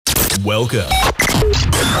Welcome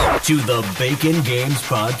to the Bacon Games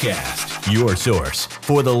Podcast, your source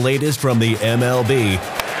for the latest from the MLB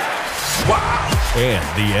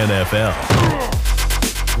and the NFL.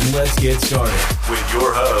 Let's get started with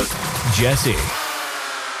your host, Jesse.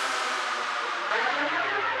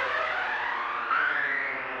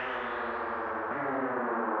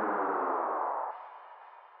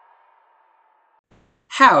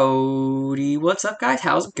 Howdy, what's up, guys?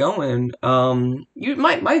 How's it going? My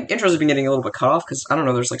intros have been getting a little bit cut off because I don't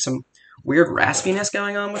know, there's like some weird raspiness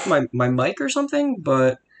going on with my mic or something.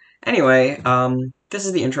 But anyway, this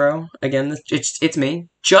is the intro. Again, it's me,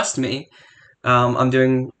 just me. I'm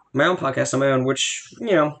doing my own podcast on my own, which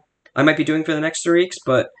I might be doing for the next 3 weeks.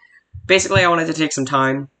 But basically, I wanted to take some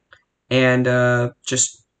time and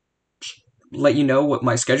just let you know what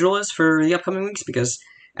my schedule is for the upcoming weeks because,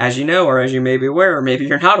 as you know, or as you may be aware, or maybe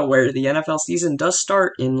you're not aware, the NFL season does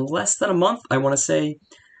start in less than a month. I want to say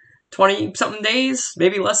 20-something days,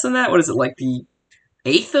 maybe less than that. What is it, like the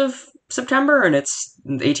 8th of September? And it's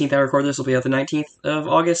the 18th I record this will be out the 19th of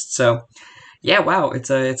August. So, yeah, wow, it's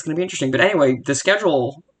going to be interesting. But anyway, the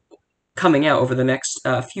schedule coming out over the next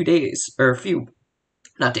few weeks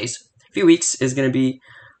is going to be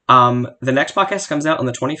the next podcast comes out on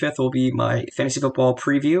the 25th will be my fantasy football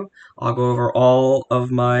preview. I'll go over all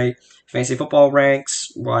of my fantasy football ranks,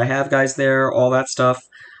 what I have guys there, all that stuff.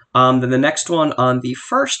 Then the next one on the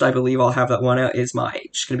 1st, I believe I'll have that one out, is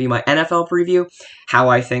just going to be my NFL preview. How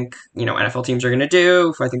I think, NFL teams are going to do,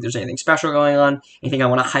 if I think there's anything special going on, anything I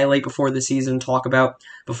want to highlight before the season, talk about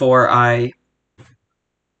before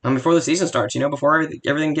the season starts, before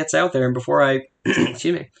everything gets out there and before I,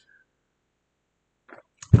 excuse me.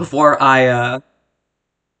 Before the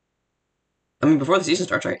season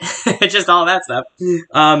starts, right? Just all that stuff.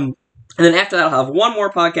 And then after that, I'll have one more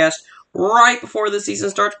podcast right before the season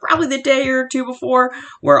starts, probably the day or two before,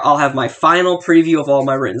 where I'll have my final preview of all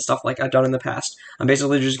my written stuff like I've done in the past. I'm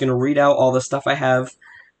basically just going to read out all the stuff I have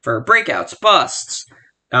for breakouts, busts.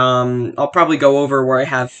 I'll probably go over where I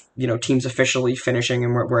have, teams officially finishing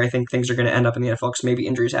and where I think things are going to end up in the NFL because maybe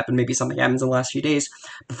injuries happen, maybe something happens in the last few days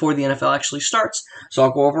before the NFL actually starts. So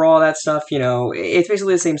I'll go over all that stuff. It's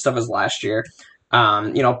basically the same stuff as last year.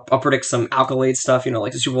 I'll predict some accolade stuff,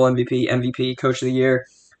 like the Super Bowl MVP, Coach of the Year,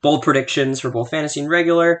 bold predictions for both fantasy and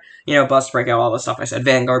regular, bust, breakout, all the stuff I said,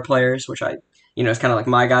 Vanguard players, which is kind of like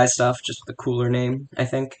my guys stuff, just with a cooler name, I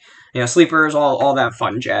think. Sleepers, all that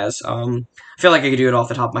fun jazz. I feel like I could do it off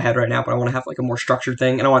the top of my head right now, but I want to have like a more structured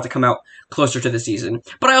thing, and I want it to come out closer to the season.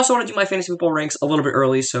 But I also want to do my fantasy football ranks a little bit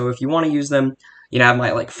early, so if you want to use them, have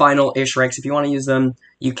my like final-ish ranks. If you want to use them,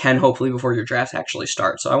 you can hopefully before your draft actually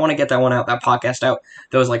starts. So I want to get that one out, that podcast out,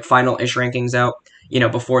 those like final-ish rankings out,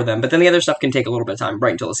 before them. But then the other stuff can take a little bit of time,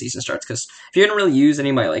 right until the season starts, because if you didn't really use any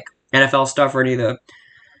of my like NFL stuff or any of the,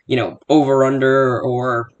 over-under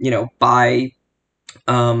or, buy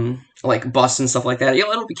like busts and stuff like that.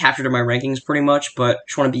 It'll be captured in my rankings pretty much, but I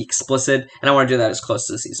just want to be explicit, and I want to do that as close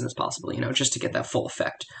to the season as possible, just to get that full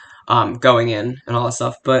effect going in and all that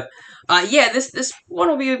stuff. But this one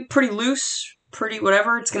will be pretty loose, pretty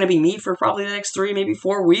whatever. It's going to be me for probably the next 3, maybe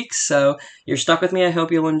 4 weeks, so you're stuck with me. I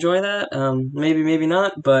hope you'll enjoy that. Maybe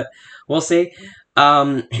not, but we'll see.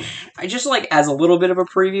 I just as a little bit of a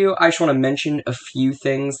preview, I just want to mention a few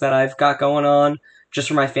things that I've got going on just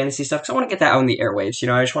for my fantasy stuff, because I want to get that out in the airwaves.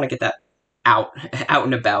 I just want to get that out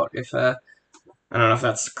and about. If I don't know if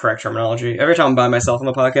that's the correct terminology. Every time I'm by myself on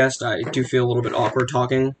the podcast, I do feel a little bit awkward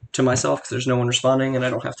talking to myself because there's no one responding, and I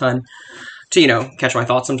don't have time to, catch my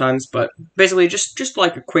thoughts sometimes. But basically, just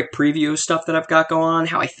like a quick preview of stuff that I've got going on,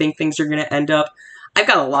 how I think things are going to end up. I've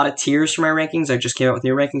got a lot of tiers for my rankings. I just came out with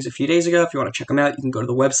new rankings a few days ago. If you want to check them out, you can go to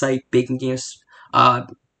the website,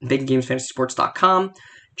 BaconGamesFantasySports.com.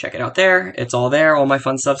 Check it out there. It's all there. All my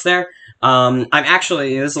fun stuff's there. I'm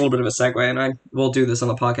actually, this is a little bit of a segue, and I will do this on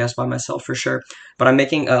the podcast by myself for sure, but I'm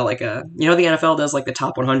making the NFL does like the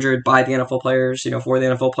top 100 by the NFL players, for the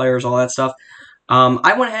NFL players, all that stuff.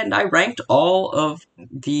 I went ahead and I ranked all of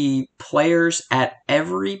the players at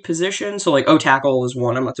every position. So like O-tackle is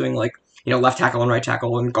one. I'm not doing like, left tackle and right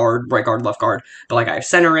tackle and guard, right guard, left guard, but like I have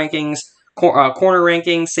center rankings, corner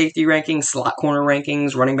rankings, safety rankings, slot corner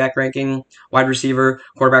rankings, running back ranking, wide receiver,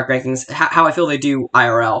 quarterback rankings, how I feel they do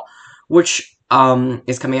IRL, which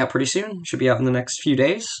is coming out pretty soon. Should be out in the next few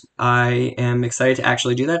days. I am excited to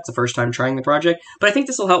actually do that. It's the first time trying the project, but I think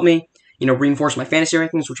this will help me, reinforce my fantasy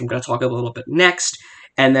rankings, which I'm going to talk a little bit next,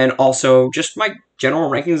 and then also just my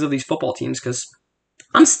general rankings of these football teams, because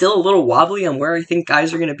I'm still a little wobbly on where I think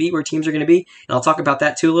guys are going to be, where teams are going to be, and I'll talk about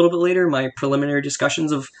that too a little bit later, my preliminary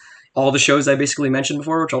discussions of all the shows I basically mentioned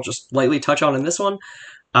before, which I'll just lightly touch on in this one.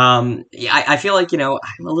 Yeah, I feel like, I'm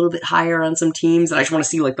a little bit higher on some teams, and I just want to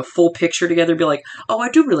see, like, the full picture together, be like, oh, I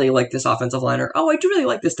do really like this offensive line, or, oh, I do really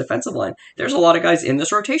like this defensive line. There's a lot of guys in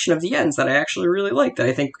this rotation of the ends that I actually really like, that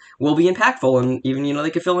I think will be impactful, and even, they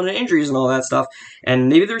could fill in injuries and all that stuff. And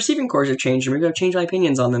maybe the receiving cores have changed, and maybe I've changed my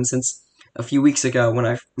opinions on them since a few weeks ago when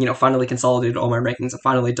I've, finally consolidated all my rankings and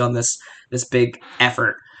finally done this big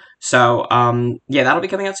effort. So, yeah, that'll be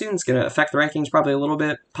coming out soon. It's going to affect the rankings probably a little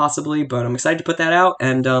bit, possibly, but I'm excited to put that out.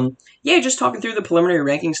 And, yeah, just talking through the preliminary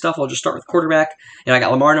ranking stuff, I'll just start with quarterback. I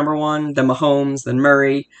got Lamar number 1, then Mahomes, then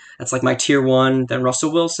Murray. That's like my tier 1. Then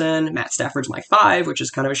Russell Wilson. Matt Stafford's my 5, which is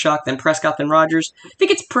kind of a shock. Then Prescott, then Rodgers. I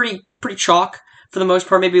think it's pretty chalk for the most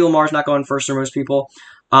part. Maybe Lamar's not going first for most people.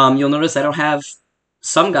 You'll notice I don't have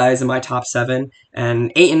some guys in my top 7,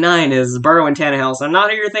 and 8 and 9 is Burrow and Tannehill, so I'm not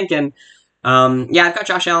who you're thinking. Yeah, I've got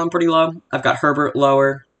Josh Allen pretty low. I've got Herbert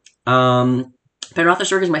lower. Ben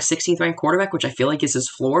Roethlisberger is my 16th ranked quarterback, which I feel like is his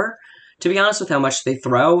floor, to be honest, with how much they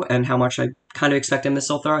throw and how much I kind of expect him to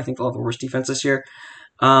still throw. I think they'll have the worst defense this year.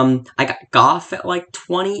 I got Goff at like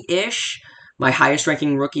 20-ish. My highest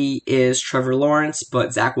ranking rookie is Trevor Lawrence,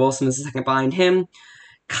 but Zach Wilson is the second behind him.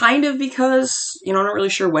 Kind of because, I'm not really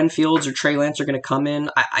sure when Fields or Trey Lance are going to come in.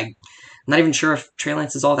 I'm not even sure if Trey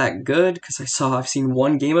Lance is all that good, because I've seen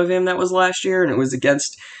one game of him that was last year, and it was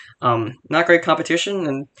against not great competition,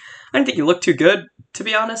 and I didn't think he looked too good, to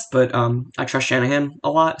be honest, but I trust Shanahan a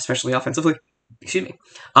lot, especially offensively.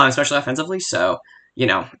 Especially offensively, so,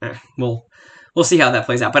 we'll see how that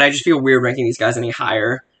plays out. But I just feel weird ranking these guys any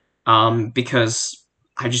higher, because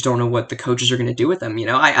I just don't know what the coaches are going to do with them.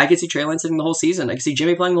 I could see Trey Lance sitting the whole season. I could see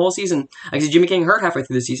Jimmy playing the whole season. I could see Jimmy getting hurt halfway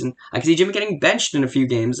through the season. I could see Jimmy getting benched in a few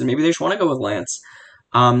games, and maybe they just want to go with Lance.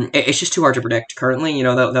 It's just too hard to predict currently.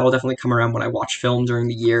 That'll definitely come around when I watch film during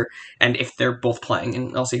the year, and if they're both playing,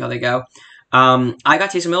 and I'll see how they go. I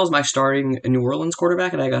got Taysom Hill as my starting New Orleans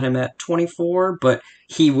quarterback, and I got him at 24, but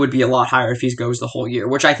he would be a lot higher if he goes the whole year,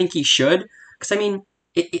 which I think he should. Because,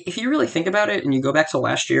 if you really think about it, and you go back to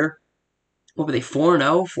last year, what were they,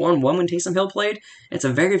 4-0, 4-1 when Taysom Hill played? It's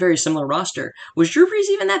a very, very similar roster. Was Drew Brees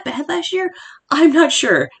even that bad last year? I'm not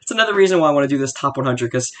sure. It's another reason why I want to do this top 100,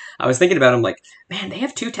 because I was thinking about it, I'm like, man, they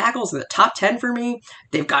have 2 tackles in the top 10 for me.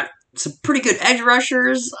 They've got some pretty good edge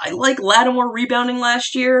rushers. I like Lattimore rebounding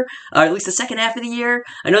last year, at least the second half of the year.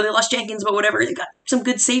 I know they lost Jenkins, but whatever. They got some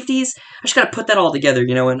good safeties. I just got to put that all together,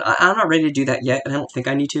 and I'm not ready to do that yet, and I don't think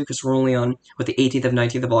I need to, because we're only on, the 18th of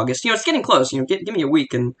 19th of August. It's getting close. Give me a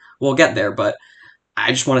week, and we'll get there, but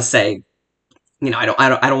I just want to say, I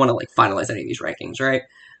don't want to, finalize any of these rankings, right?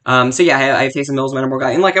 So yeah, I have Taysom Hill as my number 1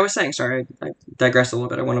 guy, and like I was saying, sorry, I digressed a little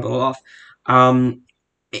bit. I went a little off.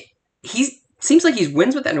 He seems like he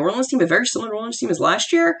wins with that New Orleans team, a very similar New Orleans team as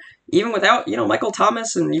last year, even without, Michael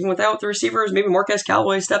Thomas, and even without the receivers. Maybe Marquez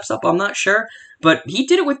Callaway steps up, I'm not sure, but he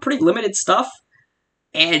did it with pretty limited stuff.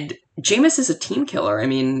 And Jameis is a team killer.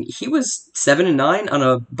 He was 7-9 on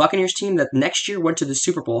a Buccaneers team that next year went to the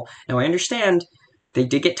Super Bowl. Now, I understand they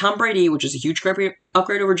did get Tom Brady, which is a huge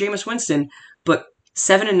upgrade over Jameis Winston, but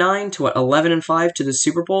 7-9 to 11-5 to the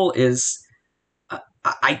Super Bowl is...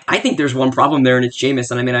 I think there's one problem there, and it's Jameis.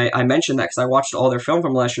 And I mentioned that because I watched all their film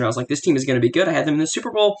from last year, and I was like, this team is going to be good. I had them in the Super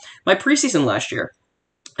Bowl my preseason last year.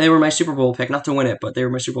 They were my Super Bowl pick, not to win it, but they were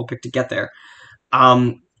my Super Bowl pick to get there.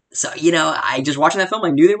 So, I just watching that film, I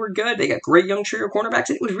knew they were good. They got great young trio cornerbacks,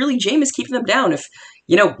 and it was really Jameis keeping them down. If,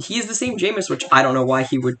 he is the same Jameis, which I don't know why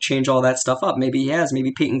he would change all that stuff up. Maybe he has.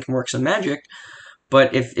 Maybe Peyton can work some magic.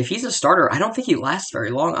 But if he's a starter, I don't think he lasts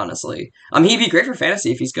very long, honestly. He'd be great for fantasy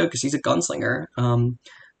if he's good, because he's a gunslinger.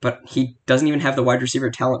 But he doesn't even have the wide receiver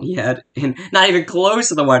talent he had not even close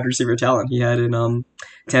to the wide receiver talent he had in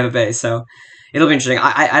Tampa Bay. So it'll be interesting.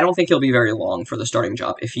 I don't think he'll be very long for the starting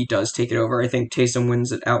job if he does take it over. I think Taysom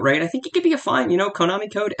wins it outright. I think he could be a fine, Konami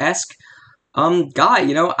Code-esque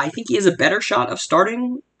guy. I think he has a better shot of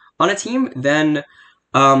starting on a team than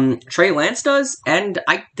Trey Lance does, and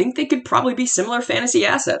I think they could probably be similar fantasy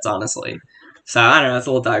assets, honestly. So, I don't know, that's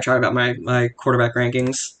a little diatribe about my quarterback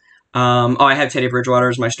rankings. I have Teddy Bridgewater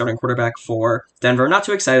as my starting quarterback for Denver. Not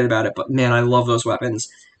too excited about it, but man, I love those weapons.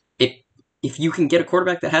 If you can get a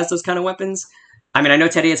quarterback that has those kind of weapons, I know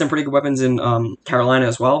Teddy had some pretty good weapons in Carolina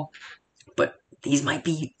as well, but these might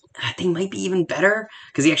be even better,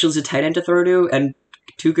 because he actually has a tight end to throw to, and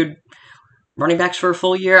 2 good running backs for a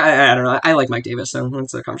full year. I don't know. I like Mike Davis, so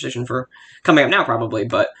that's a conversation for coming up now, probably.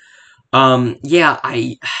 But yeah,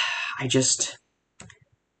 I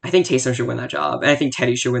think Taysom should win that job, and I think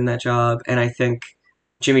Teddy should win that job, and I think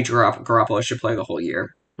Jimmy Garoppolo should play the whole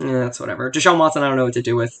year. Yeah, that's whatever. Deshaun Watson, I don't know what to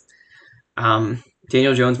do with.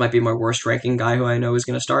 Daniel Jones might be my worst ranking guy who I know is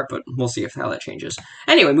going to start, but we'll see how that changes.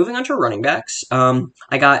 Anyway, moving on to running backs.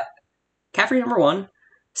 I got McCaffrey number 1,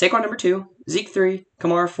 Saquon number 2, Zeke 3,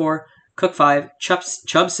 Kamara 4, Cook 5,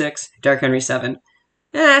 Chubb 6, Derrick Henry 7.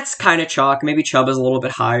 That's kind of chalk. Maybe Chubb is a little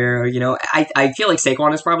bit higher. I feel like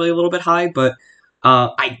Saquon is probably a little bit high, but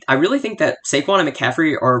I really think that Saquon and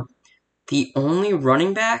McCaffrey are the only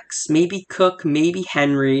running backs. Maybe Cook, maybe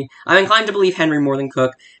Henry. I'm inclined to believe Henry more than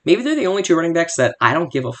Cook. Maybe they're the only 2 running backs that I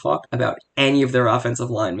don't give a fuck about any of their offensive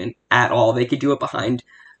linemen at all. They could do it behind,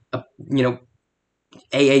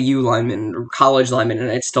 AAU linemen or college linemen,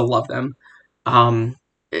 and I'd still love them.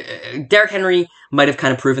 Derrick Henry might have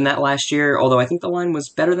kind of proven that last year, although I think the line was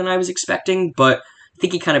better than I was expecting, but I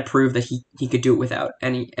think he kind of proved that he could do it without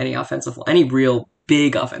any real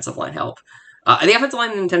big offensive line help. The offensive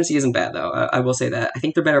line in Tennessee isn't bad, though. I will say that. I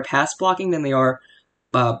think they're better pass blocking than they are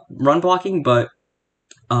run blocking, but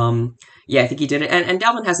I think he did it. And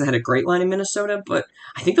Dalvin hasn't had a great line in Minnesota, but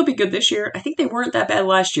I think they'll be good this year. I think they weren't that bad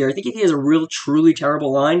last year. I think if he has a real, truly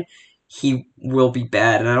terrible line, he will be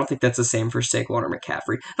bad, and I don't think that's the same for Saquon or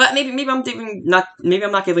McCaffrey. But maybe I'm not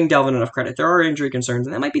giving Dalvin enough credit. There are injury concerns,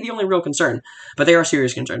 and that might be the only real concern. But they are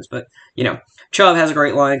serious concerns. But Chubb has a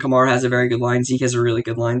great line. Kamara has a very good line. Zeke has a really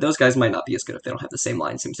good line. Those guys might not be as good if they don't have the same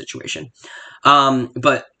line, same situation.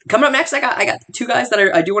 But coming up next, I got 2 guys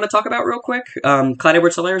that I do want to talk about real quick. Clyde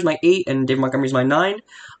Edwards-Helaire is my 8, and David Montgomery is my 9.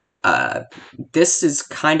 This is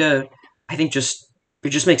kind of, I think, it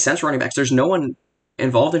just makes sense for running backs. There's no one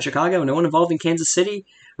involved in Chicago, no one involved in Kansas City,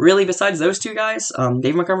 really, besides those 2 guys.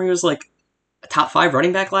 Dave Montgomery was like a top 5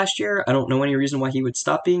 running back last year. I don't know any reason why he would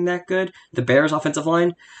stop being that good. The Bears' offensive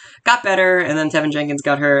line got better, and then Tevin Jenkins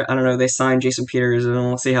got hurt. I don't know, they signed Jason Peters, and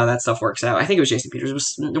we'll see how that stuff works out. I think it was Jason Peters. It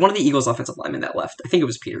was one of the Eagles' offensive linemen that left. I think it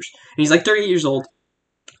was Peters. And he's like 38 years old.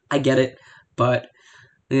 I get it, but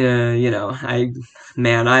I don't.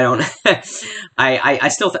 I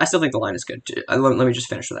still think the line is good. Let me just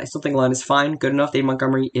finish with that. I still think the line is fine, good enough. Dave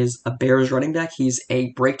Montgomery is a Bears running back. He's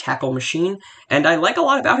a break tackle machine, and I like a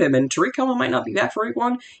lot about him. And Tariq Cohen might not be back for week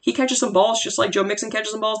 1. He catches some balls just like Joe Mixon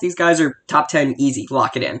catches some balls. These guys are top 10 easy.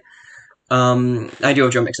 Lock it in. I do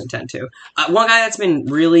have Joe Mixon 10 too. One guy that's been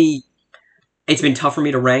really, it's been tough for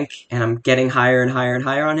me to rank, and I'm getting higher and higher and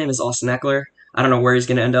higher on him is Austin Eckler. I don't know where he's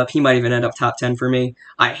going to end up. He might even end up top 10 for me.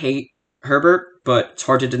 I hate Herbert, but it's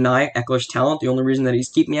hard to deny Eckler's talent. The only reason that he's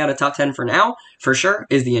keeping me out of top 10 for now, for sure,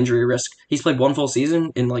 is the injury risk. He's played 1 full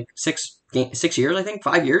season in like 6 years, I think,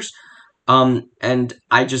 5 years. And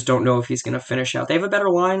I just don't know if he's going to finish out. They have a better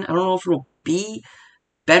line. I don't know if it'll be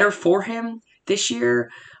better for him this year.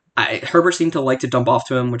 Herbert seemed to like to dump off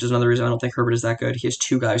to him, which is another reason I don't think Herbert is that good. He has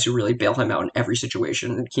 2 guys who really bail him out in every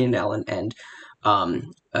situation, Keenan Allen and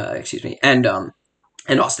Austin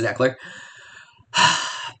Eckler.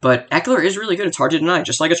 But Eckler is really good. It's hard to deny.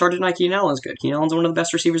 Just like it's hard to deny Keenan Allen's good. Keenan Allen's one of the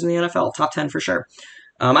best receivers in the NFL. Top 10 for sure.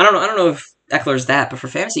 I don't know if Eckler's that, but for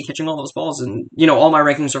fantasy, catching all those balls, and all my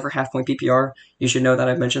rankings are for half-point PPR. You should know that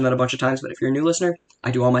I've mentioned that a bunch of times, but if you're a new listener, I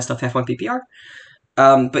do all my stuff half-point PPR.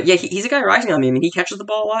 But yeah, he's a guy rising on me. I mean, he catches the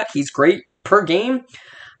ball a lot. He's great per game.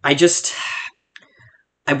 I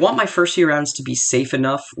want my first few rounds to be safe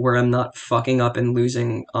enough where I'm not fucking up and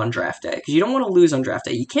losing on draft day. Because you don't want to lose on draft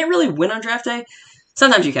day. You can't really win on draft day.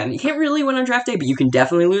 Sometimes you can. You can't really win on draft day, but you can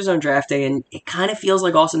definitely lose on draft day. And it kind of feels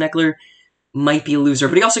like Austin Eckler might be a loser.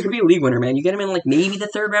 But he also could be a league winner, man. You get him in like maybe the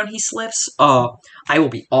 3rd round, he slips. Oh, I will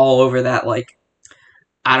be all over that. Like,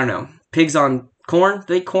 I don't know. Pigs on corn? Do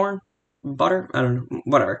they eat corn? Butter? I don't know.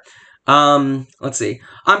 Whatever. Let's see.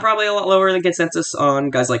 I'm probably a lot lower than consensus on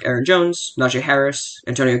guys like Aaron Jones, Najee Harris,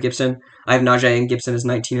 Antonio Gibson. I have Najee and Gibson as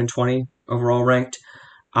 19 and 20 overall ranked.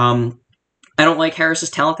 I don't like Harris's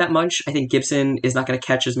talent that much. I think Gibson is not going to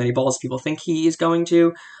catch as many balls as people think he is going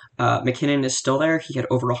to. McKinnon is still there. He had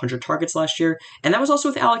over 100 targets last year. And that was also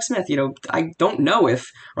with Alex Smith. I don't know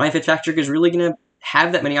if Ryan Fitzpatrick is really going to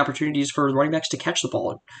have that many opportunities for running backs to catch the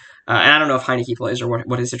ball. And I don't know if Heineke plays or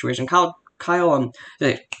what his situation. Kyle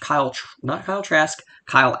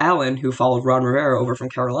Allen, who followed Ron Rivera over from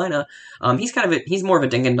Carolina, he's more of a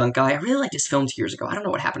dink and dunk guy. I really liked his film 2 years ago. I don't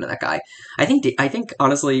know what happened to that guy. I think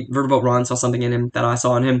honestly, Vertiboat Ron saw something in him that I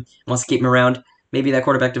saw in him, wants to keep him around. Maybe that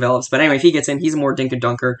quarterback develops. But anyway, if he gets in, he's a more dink and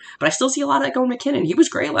dunker. But I still see a lot of that going McKinnon. He was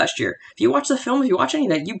great last year. If you watch the film, if you watch any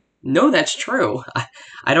of that, you know that's true.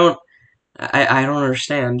 I don't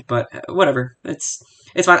understand, but whatever. It's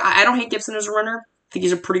fine. I don't hate Gibson as a runner. I think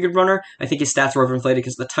he's a pretty good runner. I think his stats were overinflated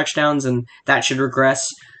because of the touchdowns, and that should regress.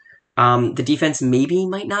 The defense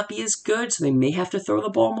might not be as good, so they may have to throw the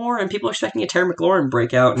ball more, and people are expecting a Terry McLaurin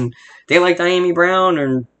breakout, and they like Diami Brown,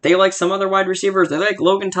 and they like some other wide receivers. They like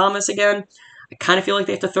Logan Thomas again. I kind of feel like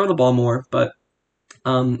they have to throw the ball more, but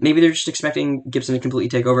Maybe they're just expecting Gibson to completely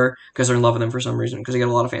take over because they're in love with him for some reason, because he got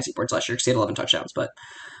a lot of fancy points last year because he had 11 touchdowns. But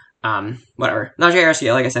whatever. Najee Harris,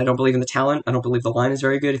 yeah, like I said, I don't believe in the talent. I don't believe the line is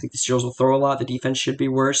very good. I think the Steelers will throw a lot. The defense should be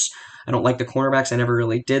worse. I don't like the cornerbacks. I never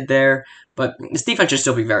really did there. But this defense should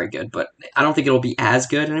still be very good. But I don't think it'll be as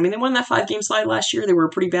good. And I mean, they won that 5-game slide last year. They were a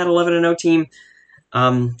pretty bad 11-0 team.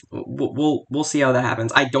 We'll see how that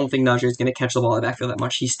happens. I don't think Najee is going to catch the ball in the backfield that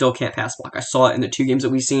much. He still can't pass block. I saw it in the 2 games that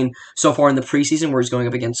we've seen so far in the preseason where he's going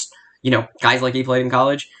up against, guys like he played in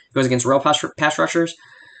college. He goes against real pass rushers.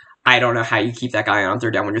 I don't know how you keep that guy on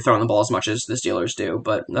 3rd down when you're throwing the ball as much as the Steelers do,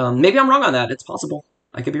 but maybe I'm wrong on that. It's possible.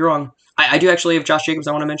 I could be wrong. I do actually have Josh Jacobs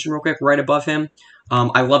I want to mention real quick right above him.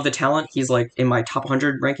 I love the talent. He's like in my top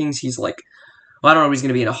 100 rankings. He's like, well, I don't know if he's going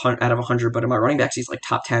to be out of 100, but in my running backs, he's like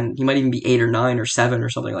top 10. He might even be 8 or 9 or 7 or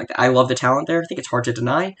something like that. I love the talent there. I think it's hard to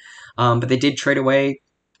deny, but they did trade away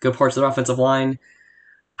good parts of their offensive line.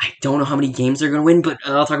 I don't know how many games they're going to win, but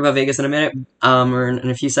I'll talk about Vegas in a minute or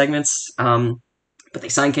in a few segments. But they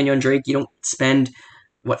signed Kenyon Drake. You don't spend,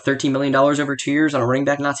 $13 million over 2 years on a running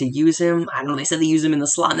back not to use him. I don't know, they said they use him in the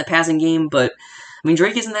slot in the passing game, but, I mean,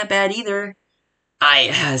 Drake isn't that bad either.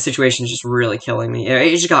 The situation is just really killing me.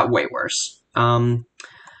 It just got way worse. There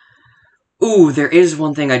is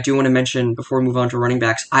one thing I do want to mention before we move on to running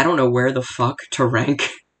backs. I don't know where the fuck to rank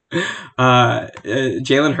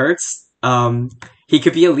Jalen Hurts. He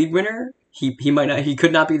could be a league winner. He might not. He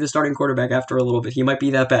could not be the starting quarterback after a little bit. He might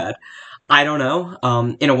be that bad. I don't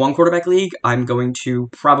know. In a 1-quarterback league, I'm going to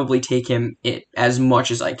probably take him as much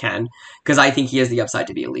as I can because I think he has the upside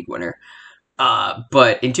to be a league winner.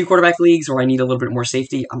 But in 2-quarterback leagues where I need a little bit more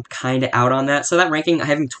safety, I'm kind of out on that. So that ranking, I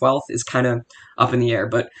have him 12th, is kind of up in the air.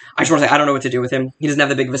 But I just want to say, I don't know what to do with him. He doesn't have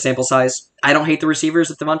that big of a sample size. I don't hate the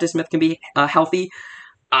receivers if Devontae Smith can be healthy.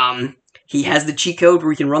 He has the cheat code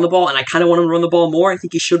where he can run the ball, and I kind of want him to run the ball more. I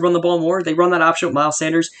think he should run the ball more. They run that option with Miles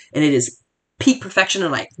Sanders, and it is peak perfection,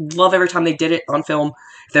 and I love every time they did it on film.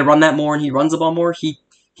 If they run that more and he runs the ball more, he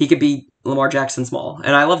could be Lamar Jackson small.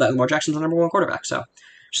 And I love that. Lamar Jackson's the number 1 quarterback, so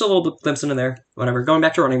just a little glimpse into there. Whatever. Going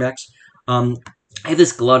back to running backs. I have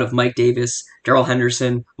this glut of Mike Davis, Darrell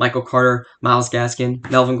Henderson, Michael Carter, Myles Gaskin,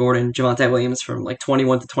 Melvin Gordon, Javonte Williams from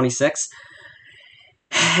 21 to 26.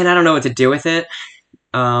 And I don't know what to do with it.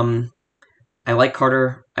 I like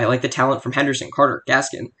Carter. I like the talent from Henderson, Carter,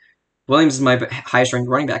 Gaskin. Williams is my highest ranked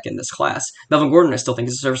running back in this class. Melvin Gordon I still think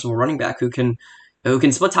is a serviceable running back who can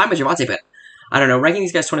split time with Javonte, but I don't know. Ranking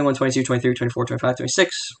these guys 21, 22, 23, 24, 25,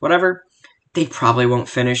 26, whatever, they probably won't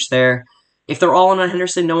finish there. If they're all in on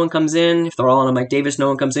Henderson, no one comes in. If they're all in on Mike Davis, no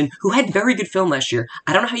one comes in, who had very good film last year.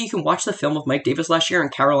 I don't know how you can watch the film of Mike Davis last year in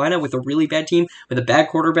Carolina with a really bad team, with a bad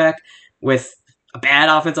quarterback, with a bad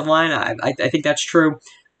offensive line. I think that's true.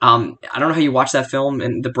 I don't know how you watch that film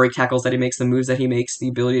and the break tackles that he makes, the moves that he makes, the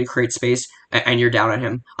ability to create space, and you're down on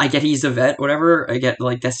him. I get he's a vet, whatever. I get,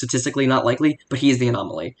 that's statistically not likely, but he is the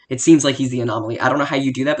anomaly. It seems like he's the anomaly. I don't know how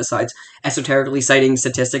you do that besides esoterically citing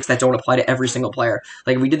statistics that don't apply to every single player.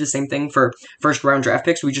 If we did the same thing for first-round draft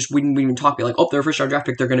picks, we wouldn't even talk, be like, they're a first-round draft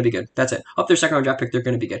pick, they're going to be good. That's it. They're second-round draft pick, they're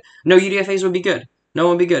going to be good. No UDFAs would be good. No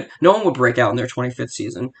one would be good. No one would break out in their 25th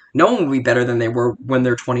season. No one would be better than they were when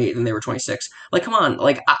they're 28 than they were 26. Come on.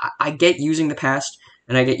 I get using the past,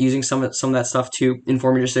 and I get using some of that stuff to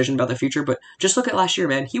inform your decision about the future, but just look at last year,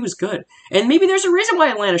 man. He was good. And maybe there's a reason why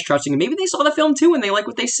Atlanta's trusting him. Maybe they saw the film, too, and they like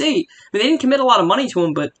what they see. They didn't commit a lot of money to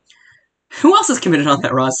him, but who else is committed on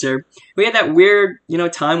that roster? We had that weird,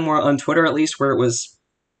 time where on Twitter, at least, where it was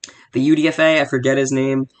the UDFA, I forget his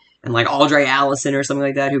name, and Aldrey Allison or something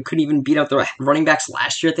like that, who couldn't even beat out the running backs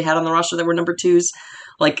last year that they had on the roster that were number 2s.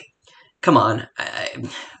 Come on.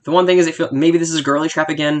 The one thing is, maybe this is Gurley trap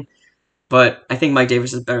again, but I think Mike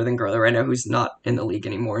Davis is better than Gurley right now, who's not in the league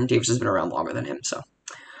anymore, and Davis has been around longer than him, so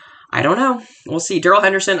I don't know. We'll see. Darrell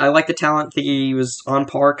Henderson, I like the talent. I think he was on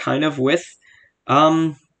par kind of with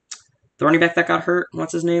the running back that got hurt.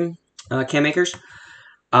 What's his name? Cam Akers.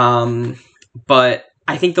 But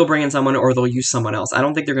I think they'll bring in someone or they'll use someone else. I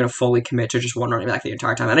don't think they're going to fully commit to just one running back the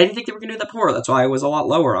entire time. And I didn't think they were going to do that before. That's why I was a lot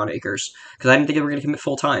lower on Akers, because I didn't think they were going to commit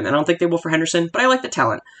full time. And I don't think they will for Henderson, but I like the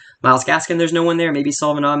talent. Myles Gaskin, there's no one there. Maybe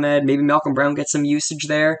Sullivan Ahmed. Maybe Malcolm Brown gets some usage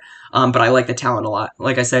there. But I like the talent a lot.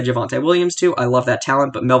 Like I said, Javonte Williams too. I love that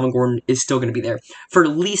talent, but Melvin Gordon is still going to be there for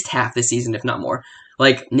at least half the season, if not more.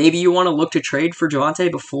 Maybe you want to look to trade for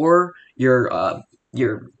Javonte before your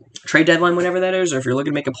trade deadline, whenever that is, or if you're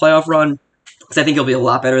looking to make a playoff run. Because I think he'll be a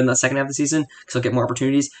lot better in the second half of the season, because he'll get more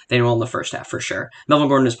opportunities than he will in the first half, for sure. Melvin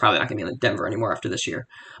Gordon is probably not going to be in Denver anymore after this year.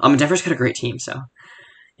 Denver's got a great team, so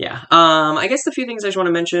yeah. I guess the few things I just want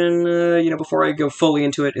to mention, before I go fully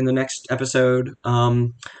into it in the next episode.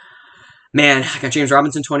 Man, I got James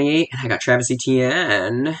Robinson 28, and I got Travis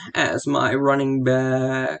Etienne as my running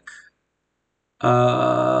back.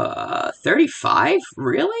 35?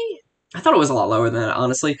 Really? I thought it was a lot lower than that,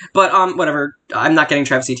 honestly. But whatever. I'm not getting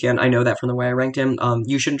Travis Etienne. I know that from the way I ranked him.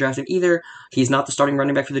 You shouldn't draft him either. He's not the starting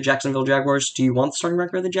running back for the Jacksonville Jaguars. Do you want the starting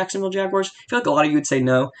running back for the Jacksonville Jaguars? I feel like a lot of you would say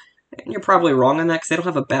no. And you're probably wrong on that because they don't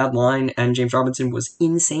have a bad line, and James Robinson was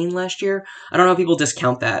insane last year. I don't know how people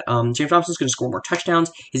discount that. James Robinson's going to score more touchdowns.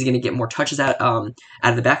 He's going to get more touches out of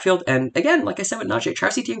the backfield. And again, like I said with Najee,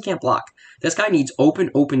 Travis Etienne can't block. This guy needs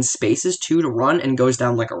open spaces too to run and goes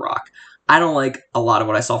down like a rock. I don't like a lot of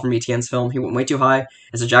what I saw from Etienne's film. He went way too high.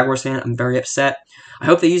 As a Jaguars fan, I'm very upset. I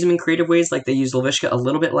hope they use him in creative ways like they used Laviska a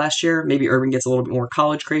little bit last year. Maybe Urban gets a little bit more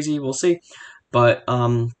college crazy. We'll see. But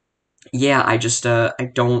yeah, I just I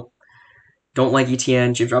don't like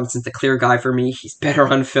Etienne. James Robinson's the clear guy for me. He's better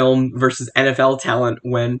on film versus NFL talent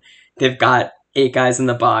when they've got 8 guys in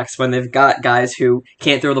the box, when they've got guys who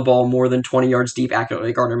can't throw the ball more than 20 yards deep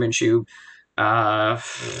accurately. Gardner Minshew,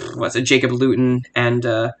 Jacob Luton, and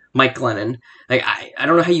Mike Glennon. Like I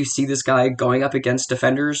don't know how you see this guy going up against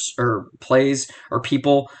defenders or plays or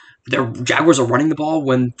people. The Jaguars are running the ball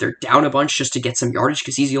when they're down a bunch just to get some yardage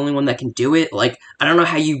because he's the only one that can do it. Like, I don't know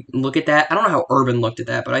how you look at that. I don't know how Urban looked at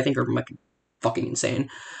that, but I think Urban might be fucking insane.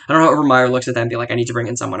 I don't know how Urban Meyer looks at that and be like, I need to bring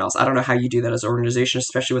in someone else. I don't know how you do that as an organization,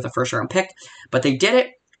 especially with a first-round pick, but they did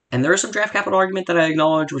it, and there is some draft capital argument that I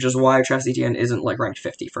acknowledge, which is why Travis Etienne isn't, like, ranked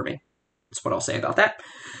 50 for me. That's what I'll say about that.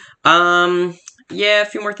 Yeah, a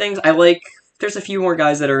few more things. There's a few more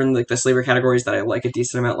guys that are in, like, the sleeper categories that I like a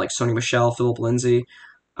decent amount, like Sony Michel, Philip Lindsay.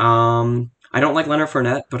 I don't like Leonard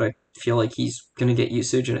Fournette, but I feel like he's going to get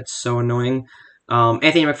usage, and it's so annoying.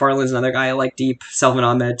 Anthony McFarland's another guy I like deep. Selvin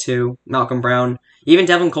Ahmed, too. Malcolm Brown. Even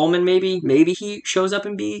Devin Coleman, maybe. Maybe he shows up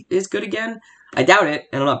and is good again. I doubt it,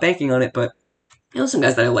 and I'm not banking on it, but some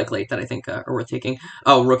guys that I like late that I think are worth taking.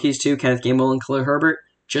 Oh, rookies, too. Kenneth Gainwell and Khalil Herbert,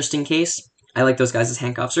 just in case. I like those guys as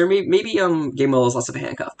handcuffs. Or maybe Gainwell is less of a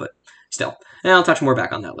handcuff, but still. And I'll touch more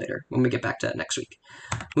back on that later when we get back to that next week.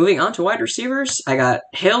 Moving on to wide receivers, I got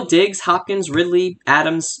Hill, Diggs, Hopkins, Ridley,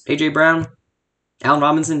 Adams, A.J. Brown, Allen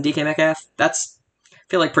Robinson, DK Metcalf. That's, I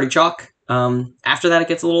feel like, pretty chalk. After that, it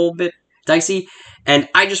gets a little bit dicey. And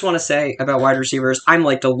I just want to say about wide receivers, I'm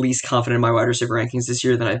like the least confident in my wide receiver rankings this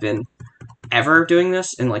year than I've been ever doing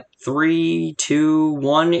this in like 3, 2,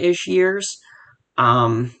 1-ish years.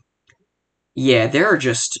 Yeah, there are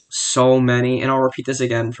just so many, and I'll repeat this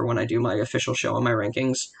again for when I do my official show on my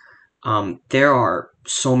rankings. There are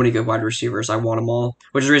so many good wide receivers. I want them all,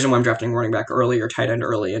 which is the reason why I'm drafting running back early or tight end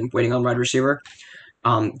early and waiting on wide receiver.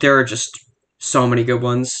 There are just so many good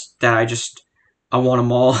ones that I want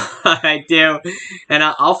them all. I do, and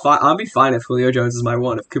I'll be fine if Julio Jones is my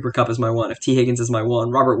 1, if Cooper Kupp is my 1, if T Higgins is my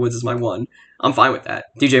 1, Robert Woods is my 1. I'm fine with that.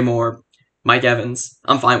 DJ Moore, Mike Evans,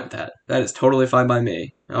 I'm fine with that. That is totally fine by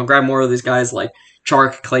me. I'll grab more of these guys like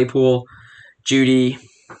Chark, Claypool, Judy,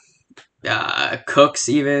 Cooks,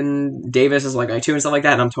 even Davis is like my 2 and stuff like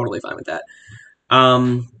that, and I'm totally fine with that.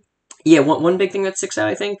 Yeah, one big thing that sticks out,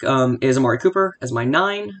 I think, is Amari Cooper as my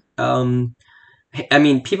 9. I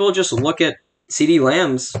mean, people just look at CeeDee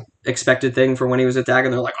Lamb's expected thing for when he was at Dak,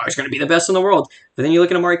 and they're like, oh, he's going to be the best in the world. But then you look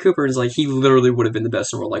at Amari Cooper, and it's like, he literally would have been the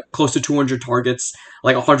best in the world. Like, close to 200 targets,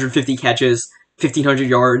 like 150 catches, 1,500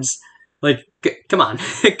 yards. Like, come on.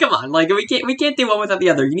 Come on. Like, we can't do one without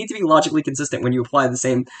the other. You need to be logically consistent when you apply the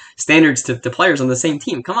same standards to players on the same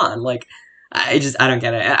team. Come on. Like, I don't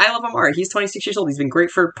get it. I love Amari. He's 26 years old. He's been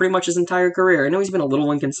great for pretty much his entire career. I know he's been a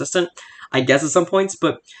little inconsistent, I guess, at some points,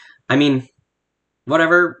 but, I mean,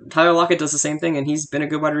 whatever. Tyler Lockett does the same thing, and he's been a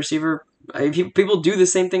good wide receiver. People do the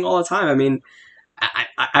same thing all the time. I mean,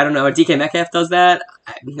 I don't know. DK Metcalf does that.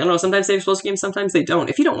 I don't know. Sometimes they have explosive games. Sometimes they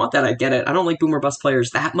don't. If you don't want that, I get it. I don't like boomer bust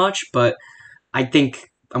players that much, but I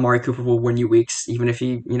think Amari Cooper will win you weeks, even if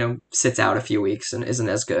he, sits out a few weeks and isn't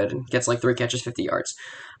as good and gets like 3 catches, 50 yards.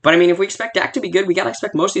 But I mean, if we expect Dak to be good, we got to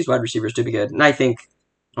expect most of these wide receivers to be good. And I think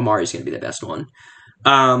Amari's going to be the best one.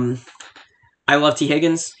 I love T.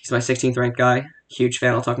 Higgins. He's my 16th ranked guy. Huge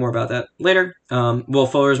fan. I'll talk more about that later. Will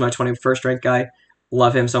Fuller is my 21st ranked guy.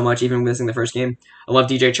 Love him so much, even missing the first game. I love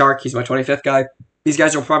DJ Chark. He's my 25th guy. These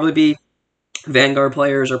guys will probably be Vanguard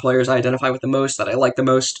players or players I identify with the most, that I like the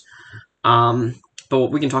most.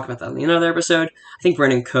 But we can talk about that in another episode. I think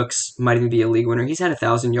Brandon Cooks might even be a league winner. He's had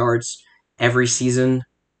 1,000 yards every season.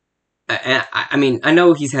 I mean, I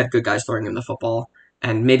know he's had good guys throwing him the football,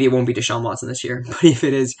 and maybe it won't be Deshaun Watson this year, but if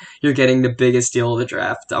it is, you're getting the biggest steal of the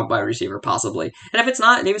draft by receiver, possibly. And if it's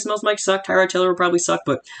not, Davis Mills might suck, Tyrod Taylor will probably suck,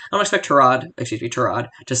 but I don't expect Tyrod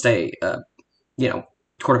to stay,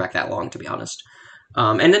 quarterback that long, to be honest.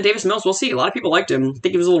 And then Davis Mills, we'll see. A lot of people liked him. I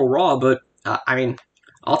think he was a little raw, but I mean,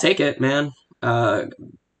 I'll take it, man. I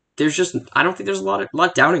don't think there's a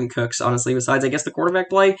lot downing Cooks, honestly, besides, I guess, the quarterback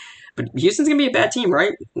play. But Houston's going to be a bad team,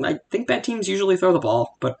 right? I think bad teams usually throw the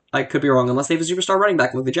ball, but I could be wrong, unless they have a superstar running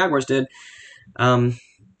back like the Jaguars did.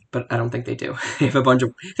 But I don't think they do. They have a bunch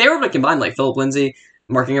of... If they were able to combine, like, Philip Lindsay,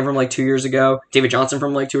 Mark Ingram from, like, 2 years ago, David Johnson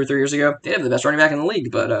from, like, 2 or 3 years ago, they'd have the best running back in the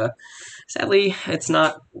league, but sadly, it's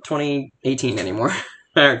not 2018 anymore.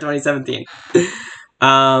 Or 2017.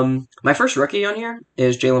 My first rookie on here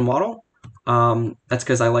is Jalen Waddle. That's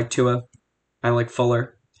because I like Tua. I like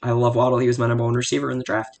Fuller. I love Waddle. He was my number 1 receiver in the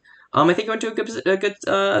draft. I think he went to a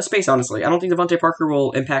good space, honestly. I don't think Devontae Parker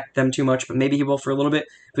will impact them too much, but maybe he will for a little bit.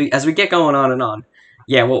 But as we get going on and on,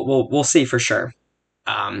 yeah, we'll see for sure.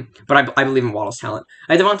 But I believe in Waddle's talent.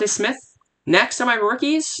 I have Devontae Smith next on my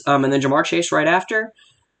rookies, and then Jamar Chase right after.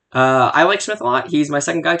 I like Smith a lot. He's my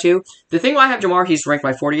second guy, too. The thing why I have Jamar, he's ranked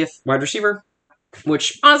my 40th wide receiver,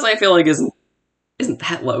 which, honestly, I feel like isn't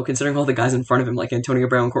that low, considering all the guys in front of him, like Antonio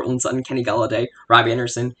Brown, Cortland Sutton, Kenny Golladay, Robbie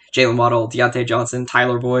Anderson, Jalen Waddle, Deontay Johnson,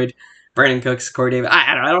 Tyler Boyd, Brandon Cooks, Corey Davis.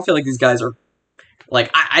 I don't feel like these guys are,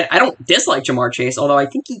 like, I don't dislike Jamar Chase, although I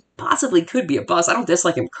think he possibly could be a bust. I don't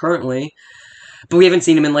dislike him currently, but we haven't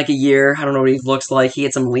seen him in, like, a year. I don't know what he looks like. He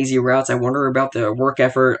had some lazy routes. I wonder about the work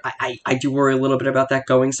effort. I do worry a little bit about that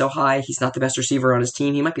going so high. He's not the best receiver on his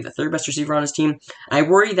team. He might be the 3rd best receiver on his team. I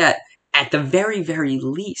worry that at the very, very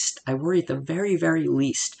least, that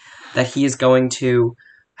he is going to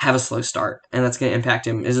have a slow start, and that's going to impact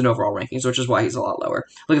him as an overall rankings, which is why he's a lot lower.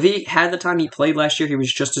 Look, if he had the time he played last year, he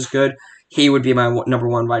was just as good. He would be my number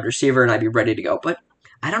 1 wide receiver, and I'd be ready to go. But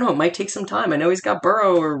I don't know. It might take some time. I know he's got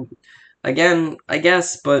Burrow, or again, I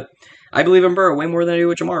guess, but I believe in Burrow way more than I do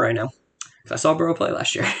with Jamar right now. Because I saw Burrow play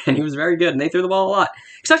last year, and he was very good, and they threw the ball a lot.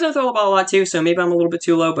 Expect them to throw the ball a lot, too, so maybe I'm a little bit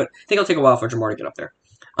too low, but I think it'll take a while for Jamar to get up there.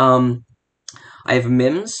 I have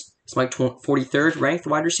Mims. It's my 43rd ranked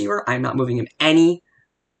wide receiver. I'm not moving him any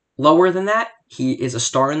lower than that. He is a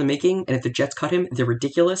star in the making, and if the Jets cut him, they're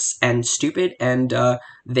ridiculous and stupid, and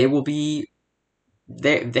they will be...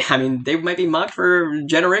 They might be mocked for a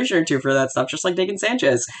generation or two for that stuff, just like Dakin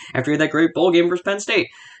Sanchez after he had that great bowl game versus Penn State.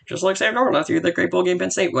 Just like Sam Darnold after he had that great bowl game Penn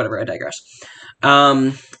State. Whatever, I digress.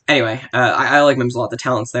 Anyway, I like Mims a lot. The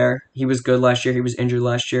talent's there. He was good last year. He was injured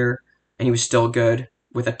last year, and he was still good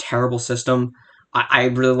with a terrible system. I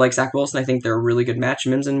really like Zach Wilson. I think they're a really good match,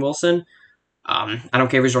 Mims and Wilson. I don't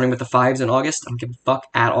care if he's running with the 5s in August. I don't give a fuck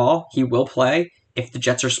at all. He will play if the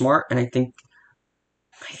Jets are smart, and I think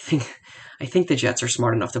the Jets are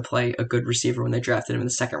smart enough to play a good receiver when they drafted him in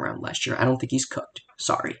the 2nd round last year. I don't think he's cooked.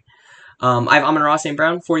 Sorry. I have Amon-Ra St.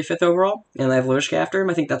 Brown, 45th overall, and I have Laviska after him.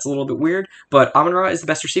 I think that's a little bit weird, but Amon-Ra is the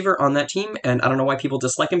best receiver on that team, and I don't know why people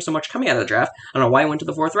dislike him so much coming out of the draft. I don't know why he went to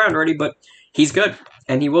the 4th round already, but he's good,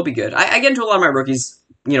 and he will be good. I get into a lot of my rookies,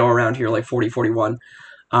 around here, like 40, 41.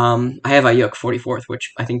 I have Ayuk 44th,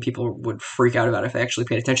 which I think people would freak out about if they actually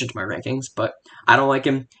paid attention to my rankings, but I don't like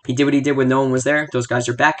him. He did what he did when no one was there. Those guys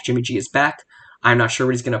are back. Jimmy G is back. I'm not sure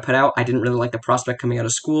what he's going to put out. I didn't really like the prospect coming out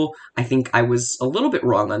of school. I think I was a little bit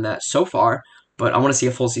wrong on that so far, but I want to see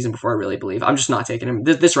a full season before I really believe. I'm just not taking him.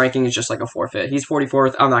 This ranking is just like a forfeit. He's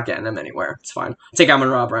 44th. I'm not getting him anywhere. It's fine. I'll take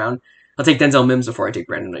Amon-Ra Brown. I'll take Denzel Mims before I take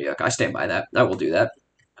Brandon Ayuk. I stand by that. I will do that.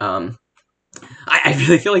 I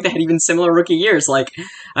really feel like they had even similar rookie years. Like,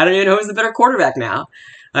 I don't even know who's the better quarterback now.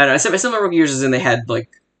 I don't know. Similar rookie years as in they had, like,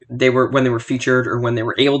 when they were featured or when they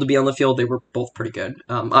were able to be on the field, they were both pretty good.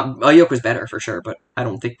 Ayuk was better for sure, but I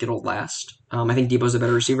don't think it'll last. I think Debo's a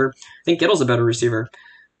better receiver. I think Kittle's a better receiver.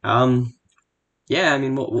 Yeah, I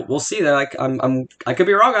mean, we'll see that. Like, I could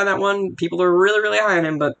be wrong on that one. People are really, really high on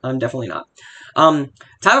him, but I'm definitely not.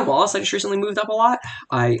 Tyler Wallace, I just recently moved up a lot.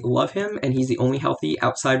 I love him, and he's the only healthy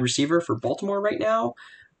outside receiver for Baltimore right now.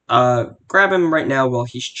 Grab him right now while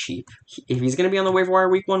he's cheap. If he's going to be on the waiver wire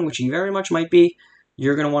week 1, which he very much might be,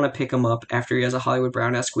 you're going to want to pick him up after he has a Hollywood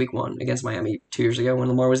Brown-esque week 1 against Miami 2 years ago when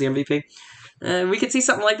Lamar was the MVP. We could see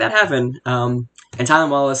something like that happen. And Tyler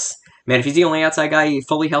Wallace, man, if he's the only outside guy,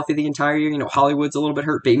 fully healthy the entire year, Hollywood's a little bit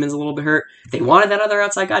hurt, Bateman's a little bit hurt. They wanted that other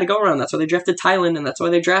outside guy to go around. That's why they drafted Tylen, and that's why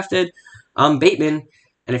they drafted Bateman.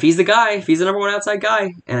 And if he's the guy, if he's the number 1 outside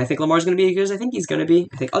guy, and I think Lamar's going to be as good as I think he's going to be,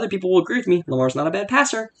 I think other people will agree with me. Lamar's not a bad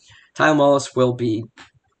passer. Tyler Wallace will be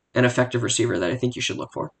an effective receiver that I think you should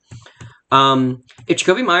look for. If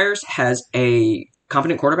Jacoby Myers has a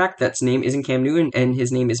competent quarterback that's name isn't Cam Newton and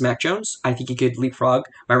his name is Mac Jones, I think he could leapfrog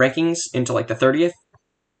my rankings into like the 30th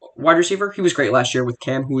wide receiver. He was great last year with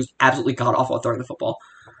Cam, who was absolutely god-awful at throwing the football.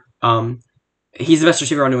 He's the best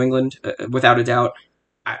receiver on New England, without a doubt.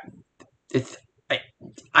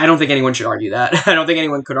 I don't think anyone should argue that. I don't think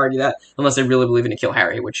anyone could argue that unless they really believe in N'Keal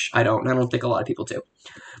Harry, which I don't. I don't think a lot of people do.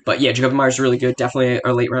 But yeah, Jacoby Myers is really good. Definitely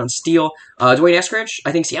a late round steal. Dwayne Eskridge,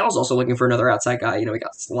 I think Seattle's also looking for another outside guy. We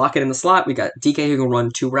got Lockett in the slot. We got DK who can run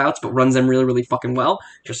 2 routes, but runs them really, really fucking well.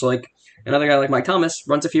 Just like another guy like Mike Thomas,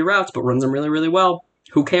 runs a few routes, but runs them really, really well.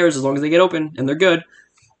 Who cares as long as they get open and they're good?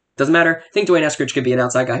 Doesn't matter. I think Dwayne Eskridge could be an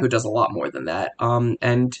outside guy who does a lot more than that.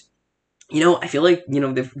 And I feel like,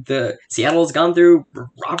 the Seattle has gone through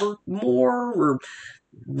Robert Moore or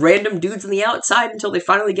random dudes on the outside until they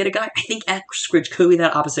finally get a guy. I think Eskridge could be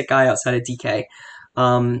that opposite guy outside of DK.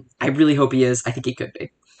 I really hope he is. I think he could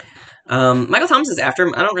be. Michael Thomas is after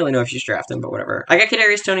him. I don't really know if you should draft him, but whatever. I got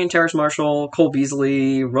Kadarius Toney and Terrace Marshall, Cole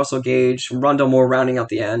Beasley, Russell Gage, Rondell Moore rounding out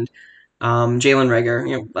the end. Jalen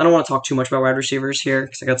Reagor. I don't want to talk too much about wide receivers here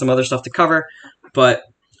because I got some other stuff to cover, but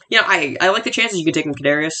I like the chances you could take in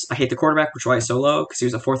Kadarius. I hate the quarterback, which is why he's so low, because he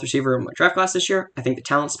was a 4th receiver in my draft class this year. I think the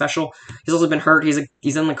talent's special. He's also been hurt. He's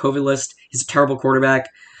on the COVID list. He's a terrible quarterback.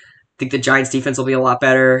 I think the Giants' defense will be a lot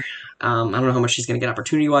better. I don't know how much he's going to get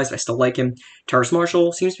opportunity-wise, but I still like him. Terrace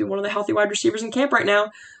Marshall seems to be one of the healthy wide receivers in camp right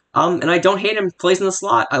now. And I don't hate him. Plays in the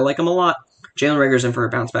slot. I like him a lot. Jalen Reagor's in for a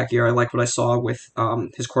bounce-back year. I like what I saw with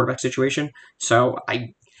his quarterback situation. So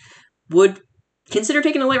I would consider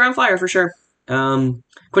taking a late-round flyer for sure.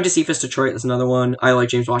 Quintus Cephas, Detroit, that's another one. I like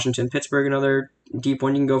James Washington, Pittsburgh, another deep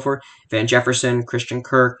one you can go for. Van Jefferson, Christian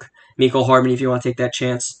Kirk, Mecole Hardman if you want to take that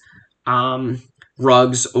chance.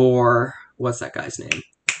 Ruggs or, what's that guy's name?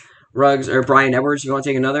 Ruggs or Brian Edwards if you want to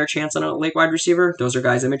take another chance on a late wide receiver. Those are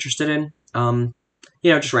guys I'm interested in.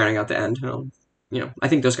 Just rounding out the end. I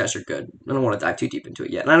think those guys are good. I don't want to dive too deep into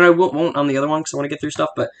it yet. And I won't on the other one because I want to get through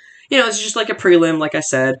stuff, but it's just like a prelim, like I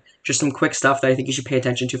said. Just some quick stuff that I think you should pay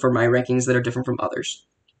attention to for my rankings that are different from others.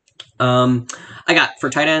 I got, for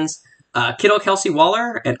tight ends, Kittle, Kelce,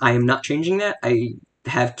 Waller, and I am not changing that. I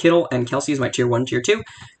have Kittle and Kelce as my tier 1, tier 2,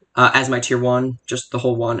 as my tier 1, just the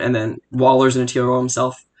whole one, and then Waller's in a tier all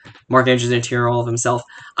himself. Mark Andrews in a tier all of himself.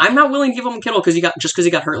 I'm not willing to give him Kittle because he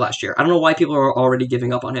got hurt last year. I don't know why people are already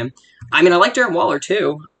giving up on him. I mean, I like Darren Waller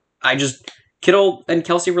too. Kittle and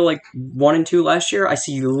Kelce were like 1 and 2 last year. I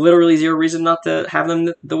see literally zero reason not to have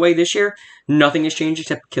them the way this year. Nothing has changed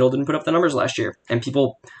except Kittle didn't put up the numbers last year. And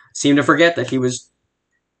people seem to forget that he was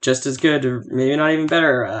just as good or maybe not even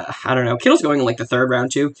better. I don't know. Kittle's going in like the 3rd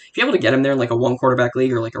round too. If you're able to get him there in like a 1 quarterback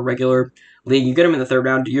league or like a regular league, you get him in the 3rd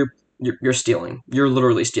round, you're stealing. You're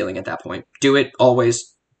literally stealing at that point. Do it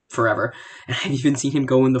always, forever. And I've even seen him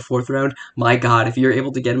go in the 4th round. My God, if you're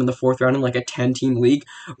able to get him in the 4th round in like a 10-team league,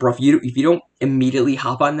 bro, if you don't immediately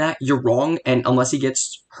hop on that, you're wrong. And unless he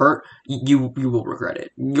gets hurt, you will regret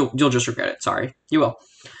it. You'll just regret it. Sorry, you will.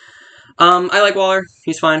 I like Waller.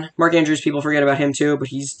 He's fine. Mark Andrews, people forget about him too, but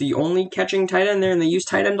he's the only catching tight end there, and they use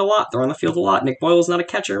tight end a lot. They're on the field a lot. Nick Boyle's not a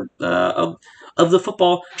catcher of the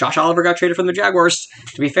football. Josh Oliver got traded from the Jaguars.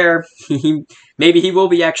 To be fair, maybe he will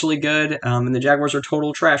be actually good, and the Jaguars are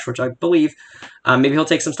total trash, which I believe. Maybe he'll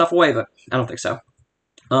take some stuff away, but I don't think so.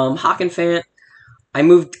 Hawk and Fant, I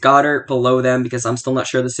moved Goddard below them because I'm still not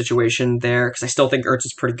sure of the situation there, because I still think Ertz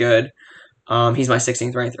is pretty good. He's my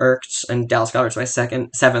 16th ranked Ertz, and Dallas Goedert's my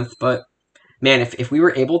 7th, but man, if we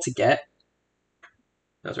were able to get...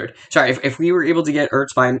 That was weird. Sorry, if we were able to get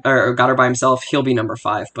Ertz or Goddard by himself, he'll be number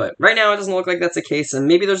 5. But right now, it doesn't look like that's the case. And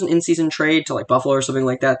maybe there's an in-season trade to like Buffalo or something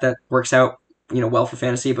like that that works out, well for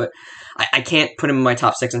fantasy. But I can't put him in my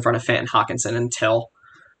top 6 in front of Fant and Hawkinson until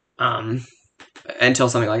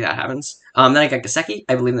something like that happens. Then I got Gesicki.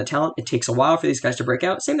 I believe in the talent. It takes a while for these guys to break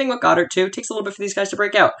out. Same thing with Goddard too. It takes a little bit for these guys to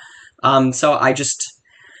break out. So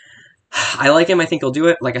I like him. I think he'll do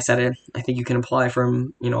it. Like I said, I think you can apply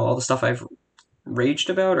from all the stuff I've raged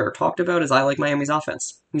about or talked about is I like Miami's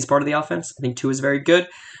offense. He's part of the offense. I think Tua is very good.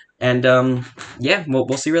 And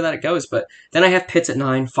we'll see where that goes. But then I have Pitts at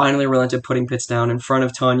 9. Finally relented putting Pitts down in front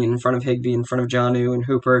of Tonyan, in front of Higbee, in front of Jonnu and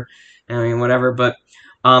Hooper. I mean, whatever. But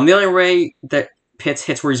the only way that Pitts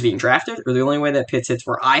hits where he's being drafted, or the only way that Pitts hits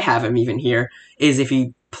where I have him even here, is if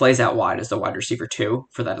he plays out wide as the wide receiver 2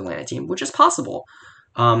 for that Atlanta team, which is possible.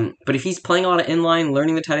 But if he's playing a lot of inline,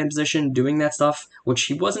 learning the tight end position, doing that stuff, which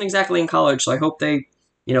he wasn't exactly in college, so I hope they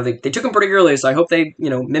took him pretty early, so I hope they,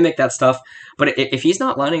 mimic that stuff. But if he's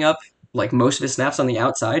not lining up like most of his snaps on the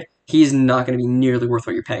outside, he's not going to be nearly worth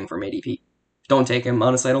what you're paying for an ADP. Don't take him.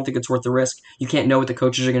 Honestly, I don't think it's worth the risk. You can't know what the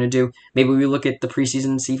coaches are going to do. Maybe we look at the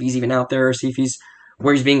preseason, see if he's even out there, or see if he's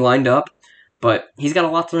where he's being lined up. But he's got a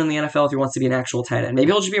lot to learn in the NFL if he wants to be an actual tight end.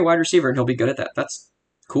 Maybe he'll just be a wide receiver and he'll be good at that. That's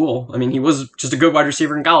cool. I mean, he was just a good wide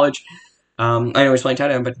receiver in college. I know he's playing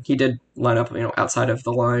tight end, but he did line up, outside of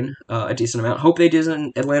the line a decent amount. Hope they do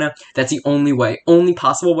in Atlanta. That's the only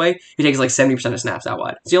possible way. He takes like 70% of snaps out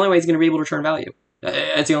wide. It's the only way he's going to be able to return value.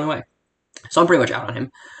 It's the only way. So I'm pretty much out on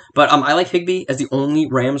him. But I like Higbee as the only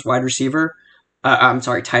Rams wide receiver.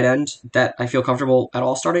 Tight end that I feel comfortable at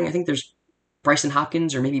all starting. I think there's Bryson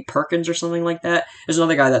Hopkins or maybe Perkins or something like that. There's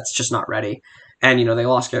another guy that's just not ready. And, they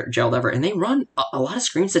lost Gerald Everett. And they run a lot of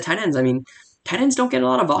screens to tight ends. I mean, tight ends don't get a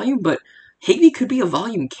lot of volume, but Higbee could be a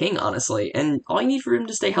volume king, honestly. And all you need for him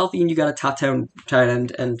to stay healthy, and you got a top 10 tight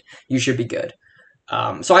end, and you should be good.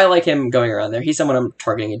 So I like him going around there. He's someone I'm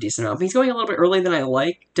targeting a decent amount. He's going a little bit early than I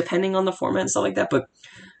like, depending on the format and stuff like that, but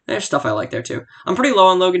there's stuff I like there, too. I'm pretty low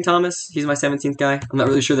on Logan Thomas. He's my 17th guy. I'm not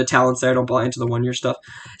really sure the talent's there. I don't buy into the one-year stuff.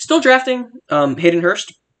 Still drafting Hayden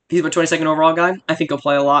Hurst. He's my 22nd overall guy. I think he'll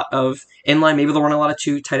play a lot of inline. Maybe they'll run a lot of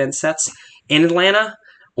 2 tight end sets in Atlanta,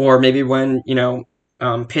 or maybe when,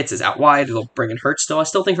 Pitts is out wide, they'll bring in Hurts still. I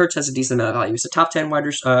still think Hurts has a decent amount of value. He was a top 10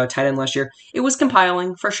 tight end last year. It was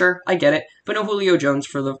compiling, for sure. I get it. But no Julio Jones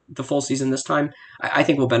for the full season this time. I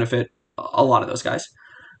think will benefit a lot of those guys.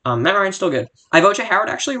 Matt Ryan's still good. I have O.J. Howard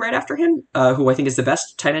actually right after him, who I think is the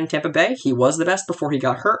best tight end in Tampa Bay. He was the best before he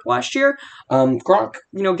got hurt last year. Gronk,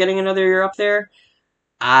 getting another year up there.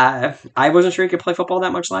 I wasn't sure he could play football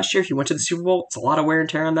that much last year. He went to the Super Bowl. It's a lot of wear and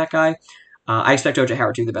tear on that guy. I expect O.J.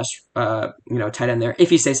 Howard to be the best, tight end there if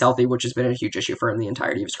he stays healthy, which has been a huge issue for him the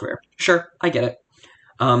entirety of his career. Sure, I get it.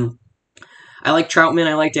 I like Troutman.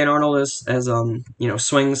 I like Dan Arnold as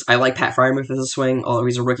swings. I like Pat Freiermuth as a swing, although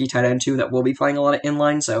he's a rookie tight end too that will be playing a lot of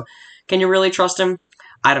inline. So, can you really trust him?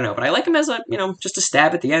 I don't know, but I like him as a just a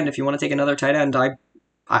stab at the end. If you want to take another tight end,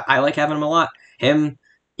 I like having him a lot. Him,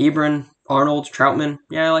 Ebron, Arnold, Troutman.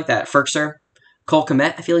 Yeah, I like that. Ferkser. Cole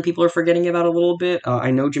Kmet, I feel like people are forgetting about a little bit.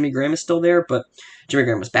 I know Jimmy Graham is still there, but Jimmy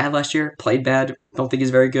Graham was bad last year, played bad. Don't think he's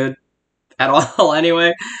very good at all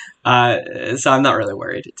anyway. So I'm not really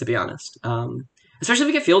worried, to be honest. Especially if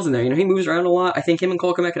we get Fields in there. He moves around a lot. I think him and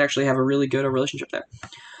Cole Kmet could actually have a really good relationship there.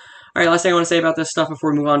 All right, last thing I want to say about this stuff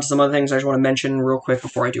before we move on to some other things I just want to mention real quick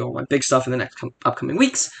before I do all my big stuff in the next upcoming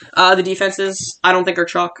weeks. The defenses, I don't think are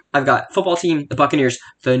chalk. I've got football team, the Buccaneers,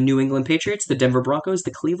 the New England Patriots, the Denver Broncos,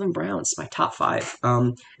 the Cleveland Browns, my top 5.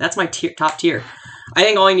 That's my top tier. I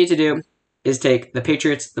think all you need to do is take the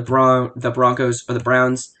Patriots, the Broncos, or the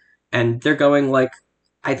Browns, and they're going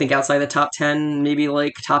I think outside the top 10, maybe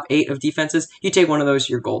top 8 of defenses. You take one of those,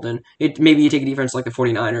 you're golden. Maybe you take a defense like the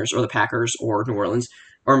 49ers or the Packers or New Orleans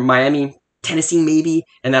or Miami, Tennessee maybe,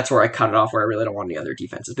 and that's where I cut it off where I really don't want any other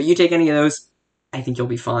defenses. But you take any of those, I think you'll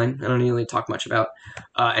be fine. I don't really talk much about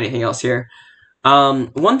anything else here.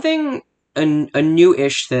 One thing, a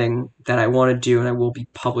new-ish thing that I want to do and I will be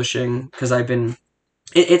publishing because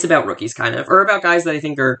it's about rookies kind of, or about guys that I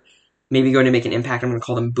think are maybe going to make an impact. I'm going to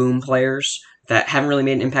call them boom players that haven't really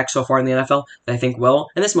made an impact so far in the NFL that I think will.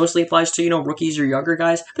 And this mostly applies to, rookies or younger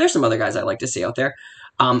guys. But there's some other guys I like to see out there.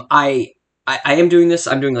 I am doing this.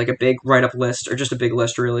 I'm doing a big write-up list, or just a big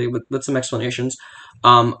list really, with some explanations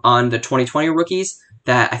on the 2020 rookies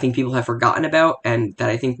that I think people have forgotten about and that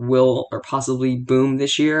I think will or possibly boom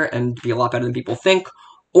this year and be a lot better than people think,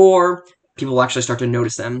 or people will actually start to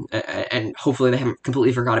notice them, and hopefully they haven't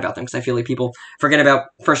completely forgot about them, because I feel like people forget about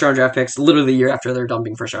first-round draft picks literally the year after they're done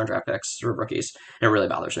being first-round draft picks for rookies, and it really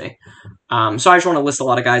bothers me. So I just want to list a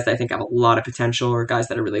lot of guys that I think have a lot of potential, or guys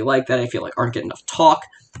that I really like that I feel like aren't getting enough talk,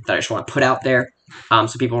 that I just want to put out there so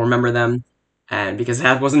people remember them, and because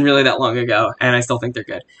that wasn't really that long ago, and I still think they're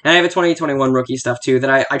good. And I have a 2021 rookie stuff, too,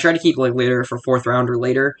 that I try to keep later for 4th round or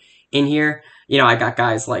later in here. I got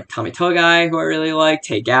guys like Tommy Togai, who I really like,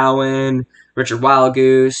 Tay Gowan, Richard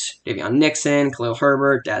Wildgoose, Davion Nixon, Khalil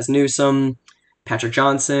Herbert, Daz Newsome, Patrick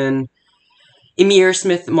Johnson, Emir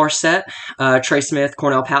Smith-Marset, Trey Smith,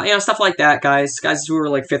 Cornell Powell, stuff like that, guys who were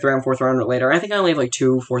 5th round, 4th round, or later. I think I only have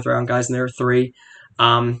 2 4th round guys in there, 3.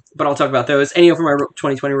 But I'll talk about those. And for my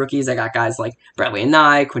 2020 rookies, I got guys like Bradley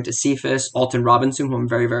Anae, Quintus Cephas, Alton Robinson, who I'm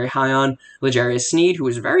very, very high on, L'Jarius Sneed, who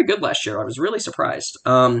was very good last year. I was really surprised.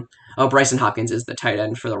 Bryson Hopkins is the tight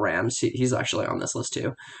end for the Rams. He's actually on this list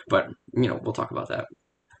too. But, we'll talk about that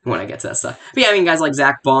when I get to that stuff. But yeah, guys like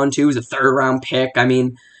Zach Bond too was a 3rd round pick.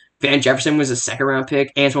 Van Jefferson was a 2nd round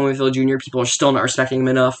pick. Antoine Winfield Jr., people are still not respecting him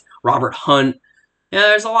enough. Robert Hunt. Yeah,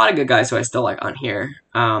 there's a lot of good guys who I still like on here.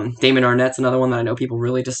 Damon Arnett's another one that I know people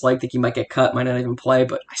really dislike, think he might get cut, might not even play,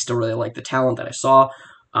 but I still really like the talent that I saw.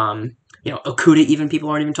 Okuda, even people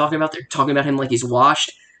aren't even talking about. They're talking about him like he's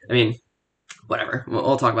washed. Whatever.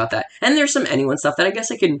 We'll talk about that. And there's some anyone stuff that I guess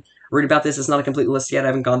I can read about this. It's not a complete list yet. I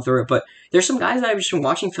haven't gone through it, but there's some guys that I've just been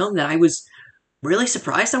watching film that I was really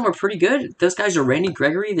surprised them were pretty good. Those guys are Randy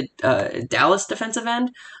Gregory, the Dallas defensive end.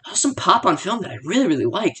 Some pop on film that I really, really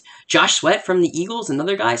liked. Josh Sweat from the Eagles,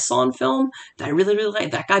 another guy I saw on film that I really, really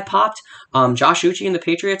liked. That guy popped. Josh Uche in the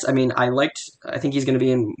Patriots. I mean, I think he's going to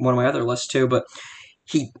be in one of my other lists too, but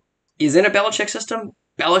he is in a Belichick system.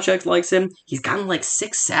 Belichick likes him. He's gotten like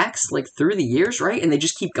 6 sacks like through the years, right? And they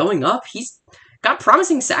just keep going up. He's got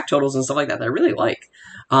promising sack totals and stuff like that I really like.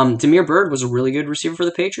 Damiere Byrd was a really good receiver for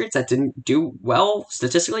the Patriots that didn't do well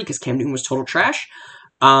statistically because Cam Newton was total trash.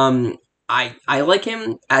 I like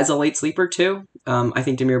him as a late sleeper too. I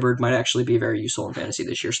think Damiere Byrd might actually be very useful in fantasy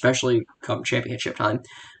this year, especially come championship time.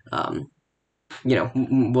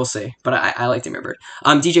 We'll see. But I like Damiere Byrd.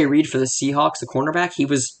 DJ Reed for the Seahawks, the cornerback, he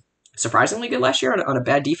was surprisingly good last year on a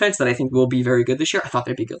bad defense that I think will be very good this year. I thought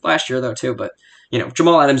they'd be good last year though too, but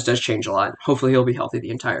Jamal Adams does change a lot. Hopefully he'll be healthy the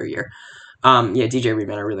entire year. DJ Reed,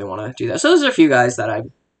 man, I really want to do that. So those are a few guys that I,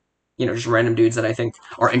 just random dudes that I think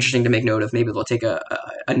are interesting to make note of. Maybe they'll take a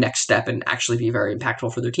next step and actually be very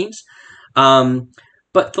impactful for their teams.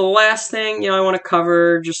 But the last thing, I want to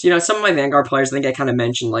cover just, some of my Vanguard players, I think I kind of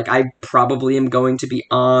mentioned, like I probably am going to be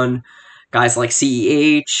on guys like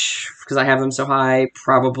CEH, because I have them so high,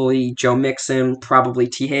 probably Joe Mixon, probably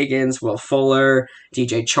T. Higgins, Will Fuller,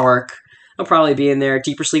 DJ Chark. I'll probably be in there.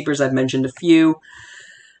 Deeper sleepers, I've mentioned a few.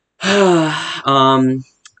 I'm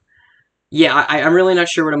really not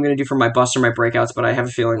sure what I'm going to do for my busts or my breakouts, but I have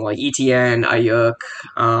a feeling like ETN, Ayuk,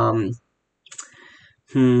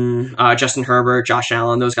 Justin Herbert, Josh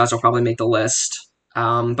Allen, those guys will probably make the list. But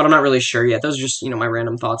I'm not really sure yet. Those are just, my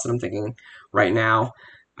random thoughts that I'm thinking right now.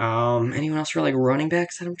 Anyone else for like running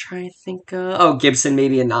backs that I'm trying to think of? Oh, Gibson,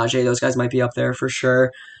 maybe, and Najee. Those guys might be up there for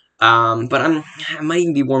sure. But I might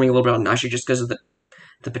even be warming a little bit on Najee just because of the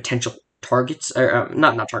potential targets, or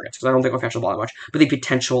not targets, because I don't think we'll catch the ball that much, but the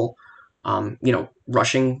potential,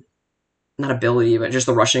 rushing, not ability, but just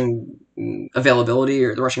the rushing availability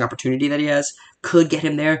or the rushing opportunity that he has could get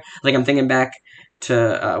him there. Like I'm thinking back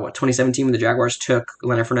to 2017 when the Jaguars took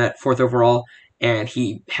Leonard Fournette 4th overall, and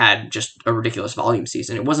he had just a ridiculous volume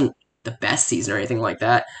season. It wasn't the best season or anything like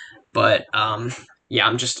that, but I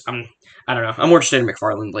don't know. I'm more interested in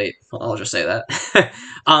McFarland late. I'll just say that.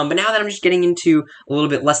 But now that I'm just getting into a little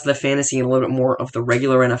bit less of the fantasy and a little bit more of the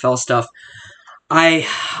regular NFL stuff, I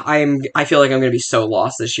feel like I'm going to be so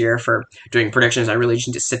lost this year for doing predictions. I really just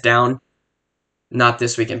need to sit down, not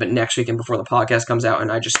this weekend, but next weekend before the podcast comes out,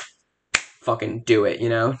 and I just fucking do it,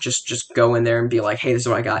 Just go in there and be like, hey, this is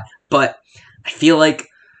what I got. But I feel like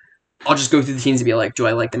I'll just go through the teams and be like, do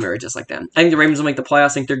I like them or dislike them? I think the Ravens will make the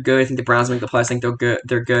playoffs. I think they're good. I think the Browns will make the playoffs. I think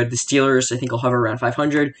they're good. The Steelers, I think, will hover around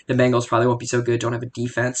 500. The Bengals probably won't be so good. Don't have a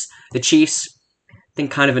defense. The Chiefs, I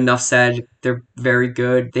think kind of enough said. They're very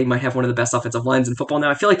good. They might have one of the best offensive lines in football now.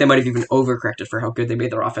 I feel like they might have even overcorrected for how good they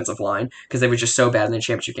made their offensive line because they were just so bad in the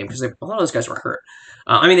championship game because a lot of those guys were hurt.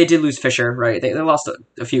 They did lose Fisher, right? They lost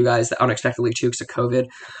a few guys that unexpectedly too because of COVID.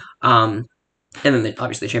 And then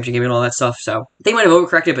obviously the championship game and all that stuff. So they might have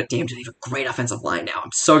overcorrected, but damn, do they have a great offensive line now.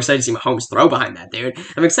 I'm so excited to see Mahomes throw behind that, dude.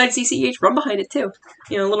 I'm excited to see CEH run behind it too.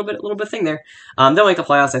 A little bit thing there. They'll make the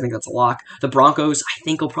playoffs. I think that's a lock. The Broncos, I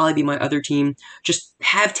think, will probably be my other team. Just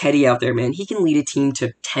have Teddy out there, man. He can lead a team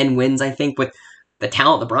to 10 wins, I think, with the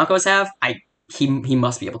talent the Broncos have. He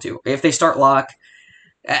must be able to. If they start Locke,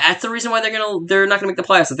 that's the reason why they're not going to make the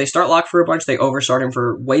playoffs. If they start Locke for a bunch, they overstart him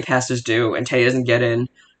for way past his due, and Teddy doesn't get in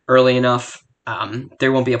early enough.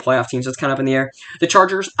 There won't be a playoff team, so it's kind of up in the air. The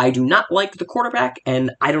Chargers, I do not like the quarterback,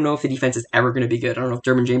 and I don't know if the defense is ever going to be good. I don't know if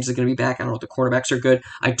Derwin James is going to be back. I don't know if the quarterbacks are good.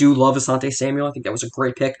 I do love Asante Samuel. I think that was a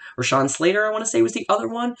great pick. Rashawn Slater, I want to say, was the other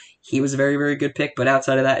one. He was a very, very good pick, but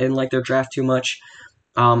outside of that, I didn't like their draft too much.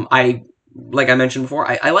 Like I mentioned before,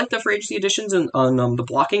 I like the free agency additions on the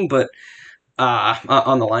blocking, but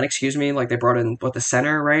on the line, excuse me. Like they brought in, the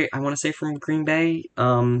center, right? I want to say from Green Bay.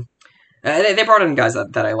 They brought in guys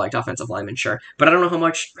that I liked, offensive linemen, sure. But I don't know how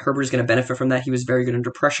much Herbert is going to benefit from that. He was very good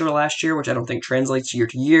under pressure last year, which I don't think translates year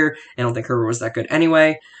to year. I don't think Herbert was that good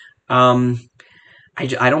anyway. I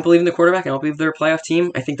don't believe in the quarterback. I don't believe they're a playoff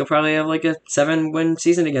team. I think they'll probably have like a 7-win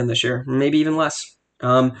season again this year, maybe even less.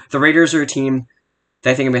 The Raiders are a team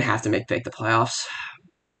that I think I'm going to have to make the playoffs.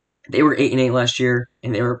 They were 8-8 last year,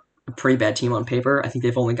 and they were a pretty bad team on paper. I think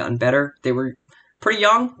they've only gotten better. They were pretty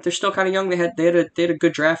young. They're still kind of young. They had a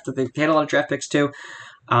good draft. They had a lot of draft picks too.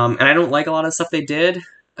 And I don't like a lot of the stuff they did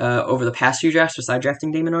over the past few drafts besides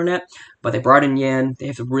drafting Damon Arnett. But they brought in Yan. They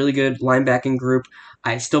have a really good linebacking group.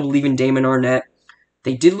 I still believe in Damon Arnett.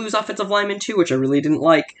 They did lose offensive linemen too, which I really didn't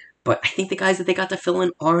like. but I think the guys that they got to fill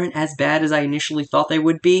in aren't as bad as I initially thought they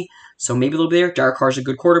would be. So maybe they'll be there. Derek Carr's a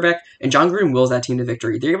good quarterback, and John Gruden wills that team to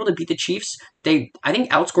victory. They're able to beat the Chiefs. They, I think,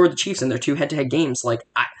 outscored the Chiefs in their 2 head-to-head games. If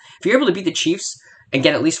you're able to beat the Chiefs and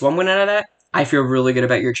get at least 1 win out of that, I feel really good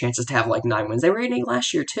about your chances to have 9 wins. They were 8-8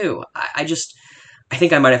 last year too. I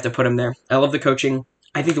think I might have to put them there. I love the coaching.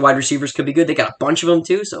 I think the wide receivers could be good. They got a bunch of them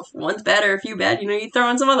too, so if one's bad or a few bad, you throw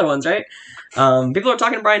in some other ones, right? People are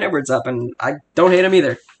talking Bryan Edwards up, and I don't hate him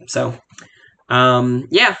either. So, I think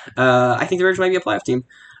the Raiders might be a playoff team.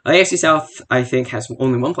 The AFC South, I think, has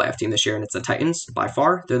only one playoff team this year, and it's the Titans, by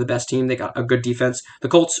far. They're the best team. They got a good defense. The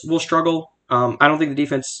Colts will struggle. I don't think the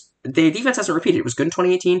defense hasn't repeated. It was good in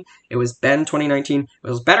 2018. It was bad in 2019. It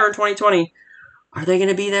was better in 2020. Are they going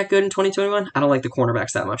to be that good in 2021? I don't like the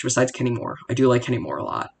cornerbacks that much, besides Kenny Moore. I do like Kenny Moore a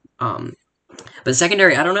lot. But the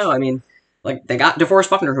secondary, I don't know. I mean, they got DeForest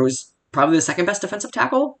Buckner, who's probably the second best defensive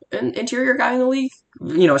tackle and interior guy in the league.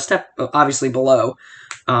 A step, obviously, below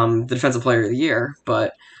the defensive player of the year.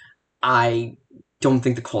 But I don't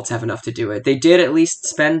think the Colts have enough to do it. They did at least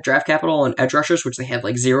spend draft capital on edge rushers, which they had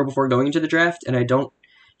 0 before going into the draft. And I don't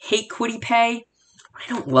hate Kwity Paye. I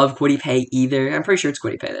don't love Kwity Paye either. I'm pretty sure it's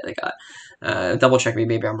Kwity Paye that they got. Double check me,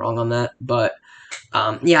 maybe I'm wrong on that. But,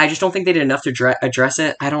 I just don't think they did enough to address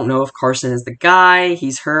it. I don't know if Carson is the guy.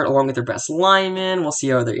 He's hurt along with their best lineman. We'll see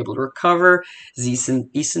how they're able to recover.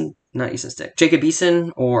 Jacob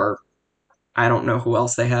Eason, or I don't know who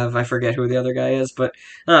else they have. I forget who the other guy is. But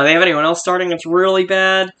they have anyone else starting that's really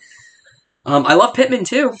bad. I love Pittman,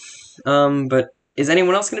 too. But is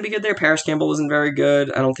anyone else going to be good there? Paris Campbell isn't very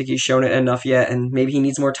good. I don't think he's shown it enough yet, and maybe he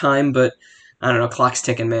needs more time, but I don't know, clock's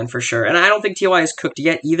ticking, man, for sure. And I don't think T.Y. is cooked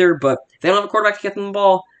yet either, but they don't have a quarterback to get them the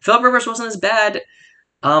ball. Philip Rivers wasn't as bad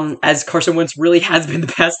as Carson Wentz really has been the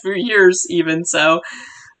past few years, even, so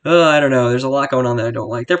I don't know. There's a lot going on that I don't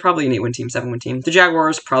like. They're probably an 8-win team, 7-win team. The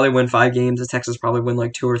Jaguars probably win 5 games. The Texans probably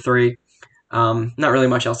win 2 or 3. Not really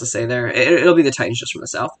much else to say there. It'll be the Titans just from the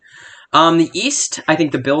South. The East, I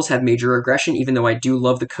think the Bills have major regression, even though I do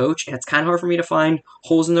love the coach, and it's kind of hard for me to find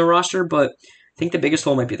holes in their roster, but I think the biggest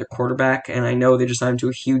hole might be their quarterback, and I know they just signed him to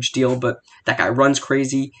a huge deal, but that guy runs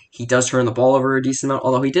crazy. He does turn the ball over a decent amount,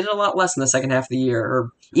 although he did it a lot less in the second half of the year,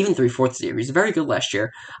 or even 3/4 of the year. He was very good last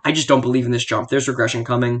year. I just don't believe in this jump. There's regression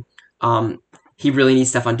coming. He really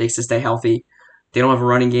needs Stefon Diggs to stay healthy. They don't have a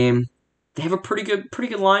running game. They have a pretty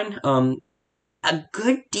good line. A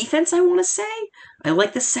good defense, I want to say. I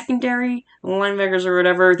like the secondary, linebackers or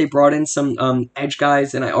whatever. They brought in some edge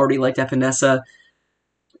guys, and I already liked Epinesa.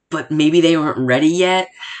 But maybe they aren't ready yet.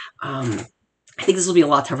 I think this will be a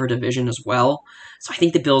lot tougher division as well. So I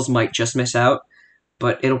think the Bills might just miss out.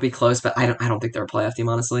 But it'll be close. But I don't think they're a playoff team,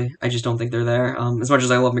 honestly. I just don't think they're there. As much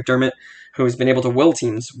as I love McDermott, who has been able to will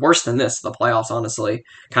teams worse than this, the playoffs, honestly.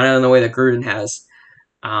 Kind of in the way that Gruden has.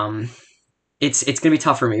 It's going to be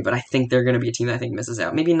tough for me, but I think they're going to be a team that I think misses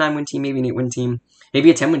out. Maybe a 9-win team, maybe an 8-win team,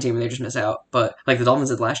 maybe a 10-win team, and they just miss out. But like the Dolphins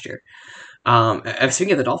did last year.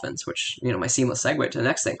 Speaking of the Dolphins, which, my seamless segue to the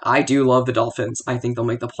next thing, I do love the Dolphins. I think they'll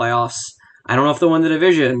make the playoffs. I don't know if they'll win the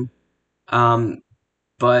division,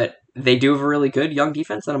 but they do have a really good young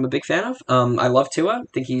defense that I'm a big fan of. I love Tua. I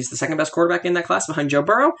think he's the second best quarterback in that class behind Joe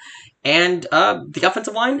Burrow. And the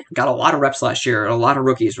offensive line got a lot of reps last year, and a lot of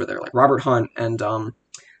rookies were there, like Robert Hunt and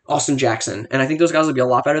Austin Jackson. And I think those guys will be a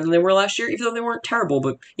lot better than they were last year, even though they weren't terrible.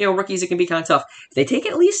 But, rookies, it can be kind of tough. If they take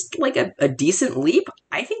at least a decent leap,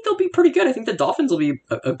 I think they'll be pretty good. I think the Dolphins will be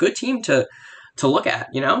a good team to look at,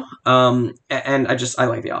 And I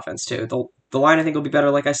like the offense, too. The line, I think, will be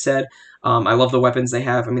better, like I said. I love the weapons they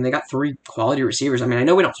have. I mean, they got 3 quality receivers. I mean, I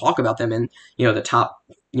know we don't talk about them in, the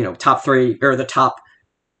top 3, or the top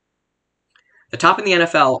in the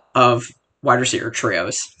NFL of wide receiver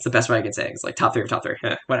trios. It's the best way I can say it. It's like top 3 or top 3.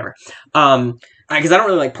 Whatever. Because I don't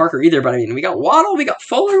really like Parker either, but I mean, we got Waddle, we got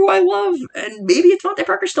Fuller, who I love, and maybe if Devontae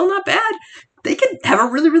Parker's still not bad, they could have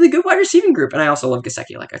a really, really good wide receiving group. And I also love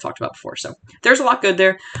Gesicki, like I talked about before. So there's a lot good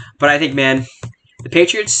there. But I think, man, the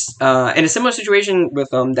Patriots, in a similar situation with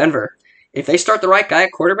Denver, if they start the right guy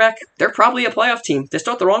at quarterback, they're probably a playoff team. If they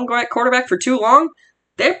start the wrong guy at quarterback for too long,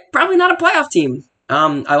 they're probably not a playoff team.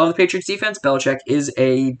 I love the Patriots defense. Belichick is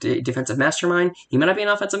a defensive mastermind. He may not be an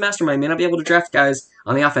offensive mastermind. He may not be able to draft guys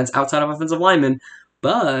on the offense outside of offensive linemen,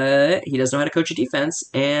 but he does know how to coach a defense,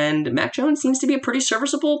 and Mac Jones seems to be a pretty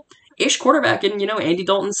serviceable-ish quarterback in, Andy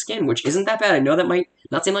Dalton's skin, which isn't that bad. I know that might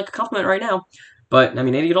not seem like a compliment right now, but, I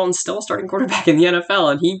mean, Andy Dalton's still a starting quarterback in the NFL,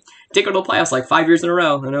 and he did go to the playoffs 5 years in a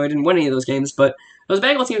row. I know he didn't win any of those games, but those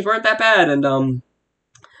Bengal teams weren't that bad, and,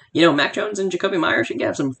 Mac Jones and Jacoby Myers should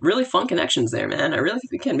have some really fun connections there, man. I really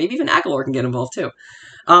think we can. Maybe even Aguilar can get involved, too.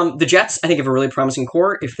 The Jets, I think, have a really promising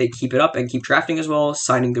core if they keep it up and keep drafting as well,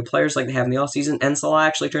 signing good players like they have in the offseason, and Salah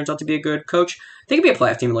actually turns out to be a good coach. They could be a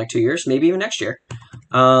playoff team in like 2 years, maybe even next year.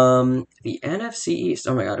 The NFC East.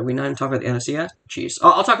 Oh my God, are we not even talking about the NFC yet? Jeez.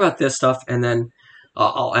 I'll talk about this stuff and then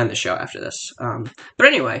I'll end the show after this. But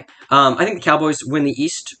anyway, I think the Cowboys win the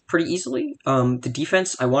East pretty easily. The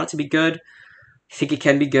defense, I want it to be good. I think it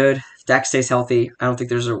can be good. If Dak stays healthy, I don't think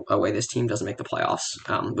there's a way this team doesn't make the playoffs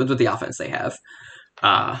with the offense they have.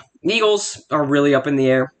 The Eagles are really up in the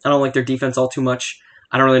air. I don't like their defense all too much.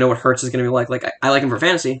 I don't really know what Hurts is going to be like. I like him for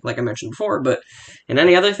fantasy, like I mentioned before, but in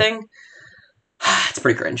any other thing, it's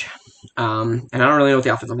pretty cringe. And I don't really know what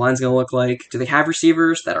the offensive line is going to look like. Do they have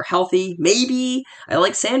receivers that are healthy? Maybe. I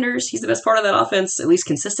like Sanders. He's the best part of that offense, at least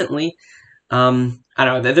consistently. I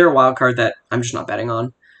don't know. They're a wild card that I'm just not betting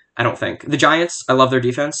on. I don't think. The Giants, I love their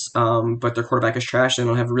defense, but their quarterback is trash. They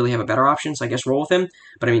don't really have a better option, so I guess roll with him.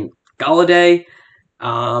 But I mean, Galladay,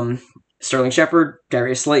 Sterling Shepard,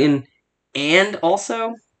 Darius Slayton, and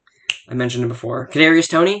also, I mentioned him before, Kadarius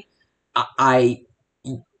Toney.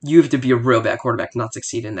 You have to be a real bad quarterback to not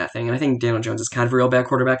succeed in that thing. And I think Daniel Jones is kind of a real bad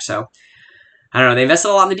quarterback, so I don't know. They invested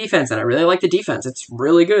a lot in the defense, and I really like the defense. It's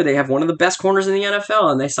really good. They have one of the best corners in the NFL,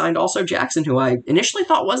 and they signed also Jackson, who I initially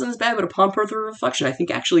thought wasn't as bad, but upon further reflection, I think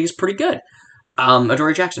actually is pretty good.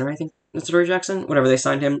 Adoree Jackson, right? I think that's Adoree Jackson. Whatever, they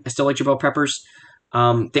signed him. I still like Jabril Peppers.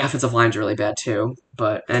 The offensive line's really bad too,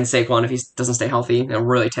 and Saquon, if he doesn't stay healthy, it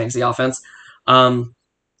really tanks the offense.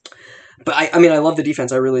 But I mean, I love the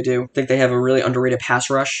defense. I really do. I think they have a really underrated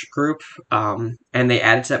pass rush group. And they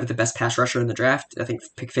added to that with the best pass rusher in the draft. I think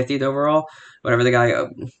pick 50th overall. Whatever the guy,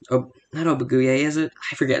 not Obaguye, is it?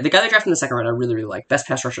 I forget. The guy they drafted in the second round, I really, really like. Best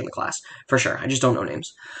pass rusher in the class, for sure. I just don't know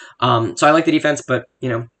names. So I like the defense, but,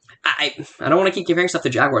 I don't want to keep comparing stuff to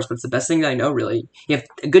Jaguars, but it's the best thing that I know, really.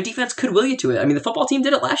 A good defense could will you to it. I mean, the football team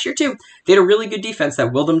did it last year, too. They had a really good defense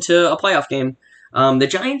that willed them to a playoff game. The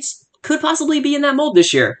Giants could possibly be in that mold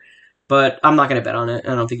this year. But I'm not going to bet on it.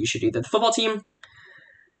 I don't think you should either. The football team,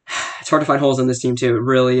 it's hard to find holes in this team, too. It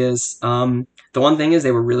really is. The one thing is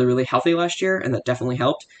they were really, really healthy last year, and that definitely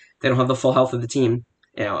helped. They don't have the full health of the team.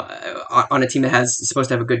 On a team that is supposed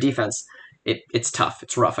to have a good defense, it's tough.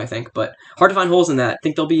 It's rough, I think. But hard to find holes in that. I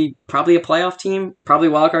think they'll be probably a playoff team, probably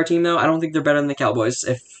a wildcard team, though. I don't think they're better than the Cowboys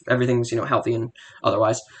if everything's healthy and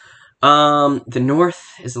otherwise. The North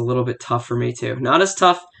is a little bit tough for me, too. Not as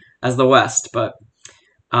tough as the West, but...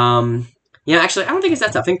 actually, I don't think it's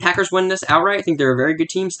that tough. I think Packers win this outright. I think they're a very good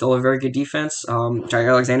team, still a very good defense. Jair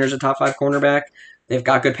Alexander's a top 5 cornerback. They've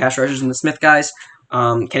got good pass rushers in the Smith guys.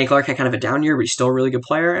 Kenny Clark had kind of a down year, but he's still a really good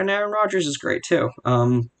player, and Aaron Rodgers is great, too.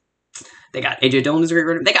 They got A.J. Dillon is a great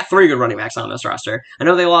running. They got 3 good running backs on this roster. I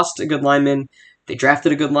know they lost a good lineman. They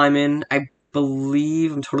drafted a good lineman. I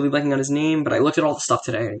believe, I'm totally blanking on his name, but I looked at all the stuff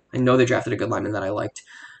today. I know they drafted a good lineman that I liked.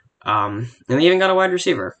 And they even got a wide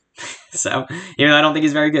receiver. So, even though I don't think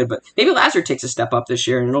he's very good, but maybe Lazard takes a step up this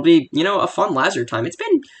year, and it'll be, a fun Lazard time. It's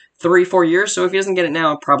been 3-4 years, so if he doesn't get it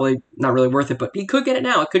now, probably not really worth it, but he could get it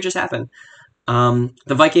now. It could just happen. The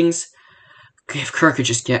Vikings, if Kirk could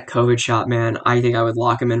just get COVID shot, man, I think I would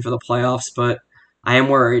lock him in for the playoffs, but I am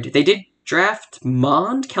worried. They did draft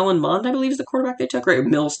Kellen Mond, I believe is the quarterback they took, right?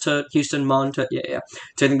 Mills to Houston, Mond to,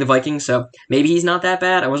 So I think the Vikings, so maybe he's not that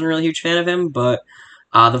bad. I wasn't really a huge fan of him, but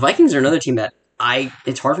the Vikings are another team that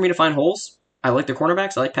it's hard for me to find holes. I like their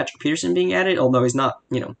cornerbacks. I like Patrick Peterson being added, although he's not,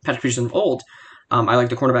 Patrick Peterson old. I like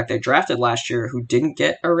the cornerback they drafted last year who didn't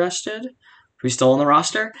get arrested, who's still on the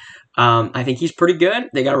roster. I think he's pretty good.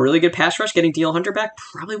 They got a really good pass rush, getting D.L. Hunter back.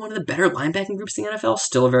 Probably one of the better linebacking groups in the NFL.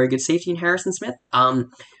 Still a very good safety in Harrison Smith.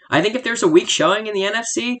 I think if there's a weak showing in the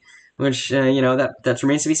NFC, which, that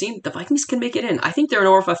remains to be seen, the Vikings can make it in. I think they're an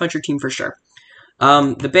over 500 team for sure.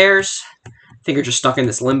 The Bears... I think are just stuck in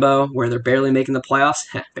this limbo where they're barely making the playoffs.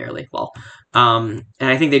 Barely. Well, and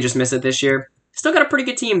I think they just miss it this year. Still got a pretty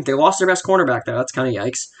good team. They lost their best cornerback, though. That's kind of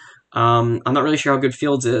yikes. I'm not really sure how good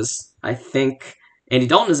Fields is. I think Andy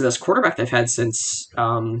Dalton is the best quarterback they've had since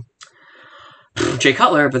Jay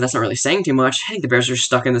Cutler, but that's not really saying too much. I think the Bears are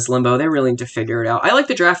stuck in this limbo. They really need to figure it out. I like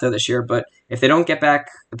the draft, though, this year, but if they don't get back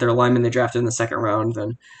their lineman they drafted in the second round,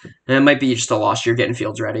 then it might be just a lost year getting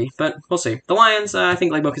Fields ready. But we'll see. The Lions, I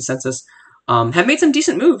think, like consensus, have made some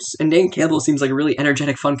decent moves, and Dan Campbell seems like a really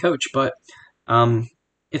energetic, fun coach, but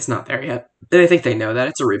it's not there yet. I think they know that.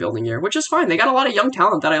 It's a rebuilding year, which is fine. They got a lot of young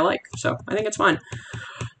talent that I like, so I think it's fine.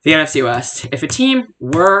 The NFC West. If a team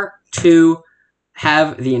were to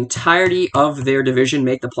have the entirety of their division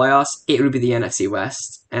make the playoffs, it would be the NFC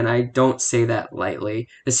West, and I don't say that lightly.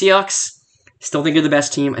 The Seahawks still think they're the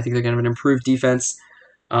best team. I think they're going to have an improved defense.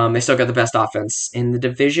 They still got the best offense in the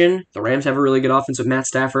division. The Rams have a really good offense with Matt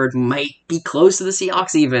Stafford. Might be close to the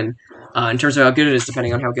Seahawks even in terms of how good it is,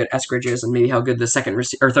 depending on how good Eskridge is and maybe how good the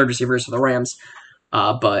third receiver is for the Rams.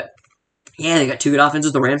 But yeah, they got two good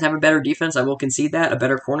offenses. The Rams have a better defense. I will concede that. A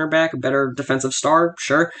better cornerback, a better defensive star.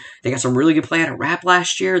 Sure. They got some really good play out of Rap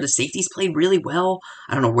last year. The safeties played really well.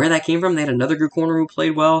 I don't know where that came from. They had another good corner who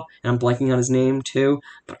played well, and I'm blanking on his name too.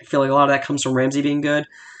 But I feel like a lot of that comes from Ramsey being good.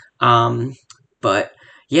 But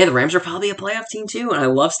yeah, the Rams are probably a playoff team too, and I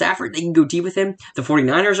love Stafford. They can go deep with him. The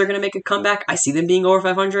 49ers are going to make a comeback. I see them being over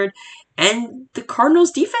 500. And the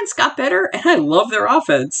Cardinals' defense got better, and I love their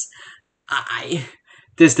offense.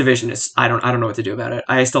 This division is I don't know what to do about it.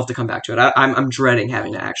 I still have to come back to it. I'm dreading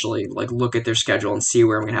having to actually look at their schedule and see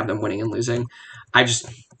where I'm going to have them winning and losing. I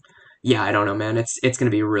don't know, man. It's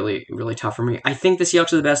going to be really, really tough for me. I think the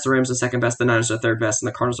Seahawks are the best, the Rams are the second best, the Niners are the third best, and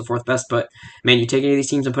the Cardinals are the fourth best. But, man, you take any of these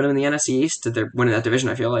teams and put them in the NFC East, they're winning that division,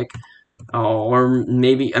 I feel like. Or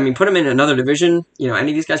maybe, put them in another division. Any of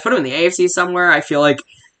these guys, put them in the AFC somewhere. I feel like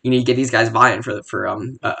you need to get these guys buy-in for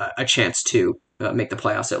a chance to make the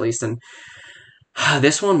playoffs at least. And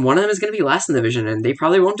this one of them is going to be last in the division, and they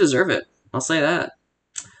probably won't deserve it. I'll say that.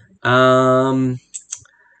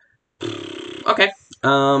 Okay.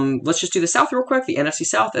 Let's just do the South real quick, the NFC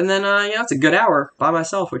South, and then, it's a good hour by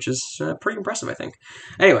myself, which is pretty impressive, I think.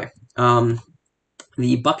 Anyway,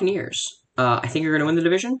 the Buccaneers, I think are going to win the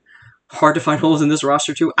division. Hard to find holes in this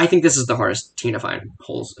roster, too. I think this is the hardest team to find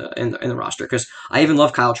holes in the roster, because I even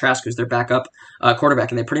love Kyle Trask, who's their backup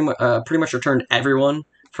quarterback, and they pretty much returned everyone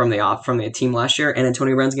from the team last year, and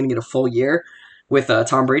Antonio Brown's going to get a full year with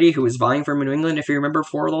Tom Brady, who was vying for New England, if you remember,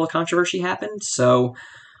 before a little controversy happened. So,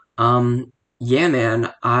 yeah,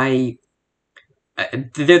 man,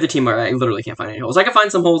 they're the team where I literally can't find any holes. I can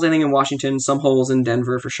find some holes, I think, in Washington, some holes in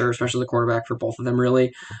Denver for sure, especially the quarterback for both of them,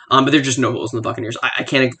 really. But there are just no holes in the Buccaneers. I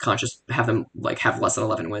can't conscious have them have less than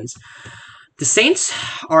 11 wins. The Saints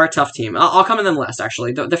are a tough team. I'll come to them last,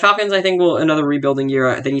 actually. The Falcons, I think, will another rebuilding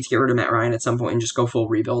year. They need to get rid of Matt Ryan at some point and just go full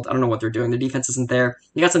rebuild. I don't know what they're doing. Their defense isn't there.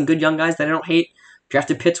 You got some good young guys that I don't hate.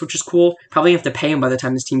 Drafted Pitts, which is cool. Probably have to pay him by the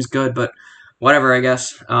time this team's good, but whatever, I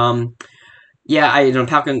guess.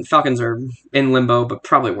 Falcons are in limbo, but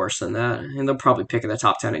probably worse than that. And they'll probably pick in the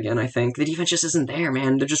top 10 again, I think. The defense just isn't there,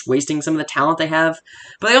 man. They're just wasting some of the talent they have.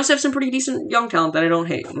 But they also have some pretty decent young talent that I don't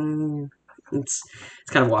hate. It's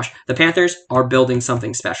kind of a wash. The Panthers are building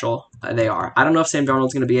something special. They are. I don't know if Sam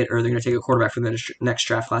Darnold's going to be it or they're going to take a quarterback for the next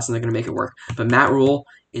draft class and they're going to make it work. But Matt Rule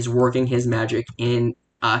is working his magic in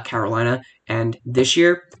Carolina. And this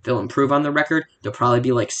year, they'll improve on the record. They'll probably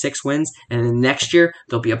be 6 wins. And then next year,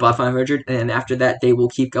 they'll be above 500. And then after that, they will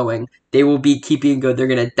keep going. They will be keeping good. They're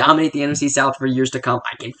going to dominate the NFC South for years to come.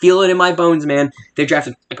 I can feel it in my bones, man. They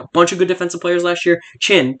drafted a bunch of good defensive players last year.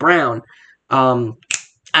 Chin, Brown,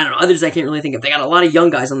 I don't know, others I can't really think of. They got a lot of young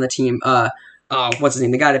guys on the team. What's his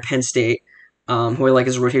name? The guy at Penn State, who I like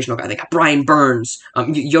as a rotational guy. They got Brian Burns.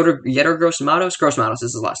 Yetur Gross-Matos? Gross-Matos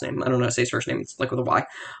is his last name. I don't know how to say his first name. It's with a Y.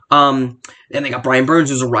 And they got Brian Burns,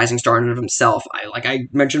 who's a rising star in and of himself. Like I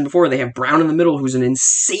mentioned before, they have Brown in the middle, who's an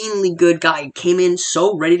insanely good guy. Came in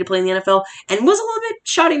so ready to play in the NFL, and was a little bit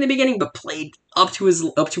shoddy in the beginning, but played up to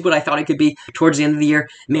what I thought he could be towards the end of the year.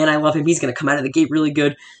 Man, I love him. He's going to come out of the gate really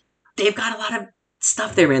good. They've got a lot of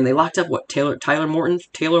stuff there, man. They locked up Taylor Morton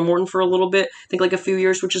for a little bit. I think a few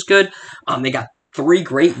years, which is good. They got 3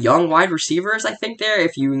 great young wide receivers, I think, there.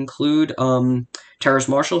 If you include Terrace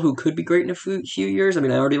Marshall, who could be great in a few years. I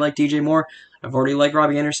already like DJ Moore. I've already liked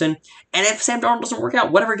Robbie Anderson. And if Sam Darnold doesn't work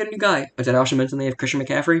out, whatever, get a new guy. But did I also mention they have Christian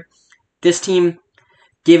McCaffrey? This team,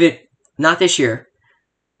 give it, not this year.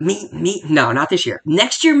 No, not this year.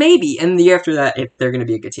 Next year, maybe. And the year after that, they're going to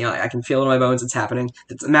be a good team. I can feel it in my bones. It's happening.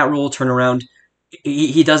 It's Matt Rule turnaround.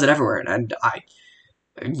 He does it everywhere, and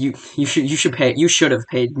you should have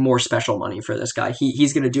paid more special money for this guy.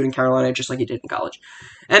 He's going to do it in Carolina just like he did in college.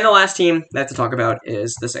 And the last team I have to talk about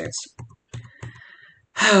is the Saints.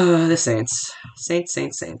 The Saints.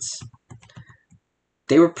 Saints.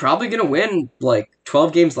 They were probably going to win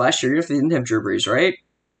 12 games last year if they didn't have Drew Brees, right?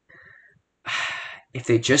 If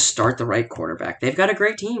they just start the right quarterback. They've got a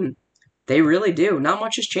great team. They really do. Not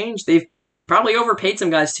much has changed. They've probably overpaid some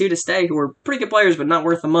guys, too, to stay, who were pretty good players, but not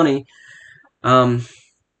worth the money. I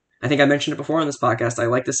think I mentioned it before on this podcast. I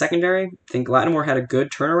like the secondary. I think Lattimore had a good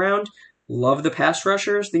turnaround. Love the pass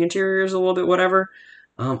rushers. The interior is a little bit whatever.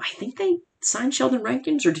 I think they signed Sheldon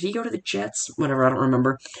Rankins, or did he go to the Jets? Whatever, I don't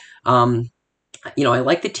remember. I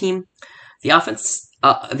like the team. The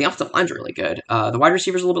offensive line's really good. The wide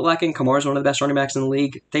receiver's a little bit lacking. Kamara's one of the best running backs in the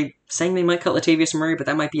league. They saying they might cut Latavius Murray, but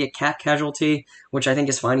that might be a cap casualty, which I think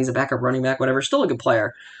is fine. He's a backup running back, whatever. Still a good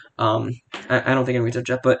player. I don't think anybody's touched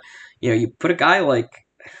that, but you put a guy like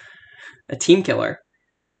a team killer,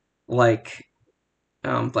 like a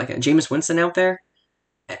Jameis Winston out there,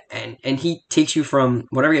 and he takes you from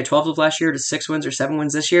whatever he had 12 of last year to 6 wins or 7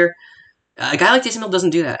 wins this year. A guy like Taysom Hill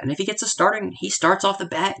doesn't do that, and if he gets a starting, he starts off the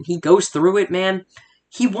bat and he goes through it, man.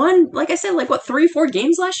 He won, like I said, 3-4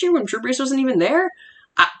 games last year when Drew Brees wasn't even there.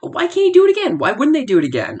 Why can't he do it again? Why wouldn't they do it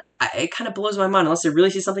again? It kind of blows my mind, unless they really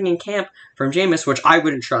see something in camp from Jameis, which I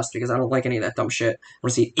wouldn't trust because I don't like any of that dumb shit. I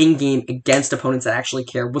want to see it in-game against opponents that actually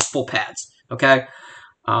care with full pads, okay?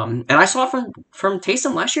 And I saw it from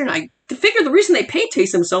Taysom last year, and I figured the reason they paid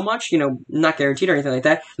Taysom so much, not guaranteed or anything like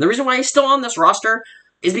that, the reason why he's still on this roster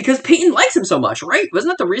is because Peyton likes him so much, right?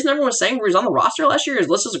 Wasn't that the reason everyone was saying he was on the roster last year? His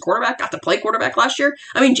list as a quarterback, got to play quarterback last year.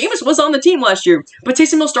 I mean, Jameis was on the team last year, but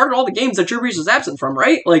Taysom Hill started all the games that Drew Brees was absent from,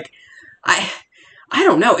 right? I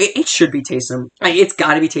don't know. It should be Taysom. It's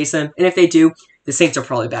got to be Taysom. And if they do, the Saints are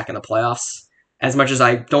probably back in the playoffs. As much as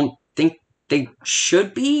I don't think they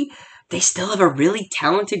should be, they still have a really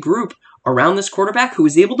talented group around this quarterback who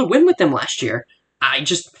was able to win with them last year. I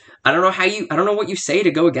don't know what you say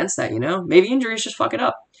to go against that, Maybe injuries just fuck it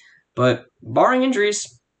up. But barring injuries,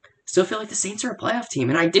 I still feel like the Saints are a playoff team.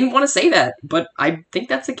 And I didn't want to say that, but I think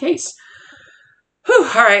that's the case. Whew,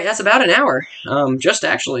 all right, that's about an hour. Just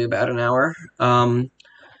actually about an hour.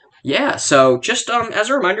 Yeah, so just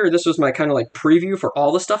as a reminder, this was my kind of preview for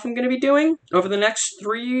all the stuff I'm going to be doing over the next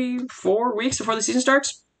 3-4 weeks before the season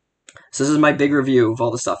starts. So this is my big review of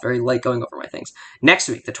all the stuff, very light going over my things. Next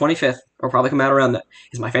week, the 25th, or probably come out around that,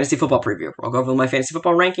 is my fantasy football preview. I'll go over my fantasy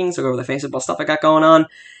football rankings, I'll go over the fantasy football stuff I got going on,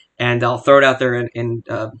 and I'll throw it out there in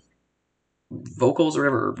vocals or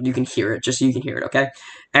whatever. You can hear it, just so you can hear it, okay?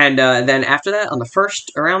 And then after that, on the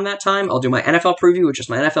 1st, around that time, I'll do my NFL preview, which is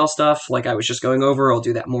my NFL stuff, like I was just going over. I'll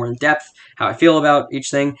do that more in depth, how I feel about each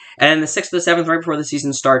thing. And then the 6th to the 7th, right before the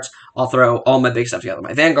season starts, I'll throw all my big stuff together.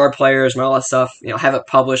 My Vanguard players, all that stuff, have it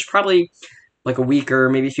published probably a week or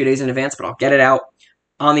maybe a few days in advance, but I'll get it out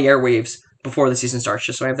on the airwaves before the season starts,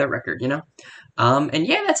 just so I have that record, And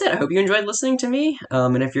yeah, that's it. I hope you enjoyed listening to me.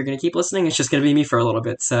 And if you're going to keep listening, it's just going to be me for a little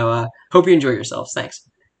bit. So hope you enjoy yourselves. Thanks.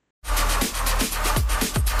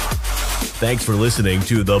 Thanks for listening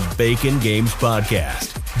to the Bacon Games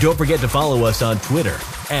Podcast. Don't forget to follow us on Twitter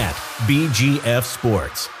 @BGF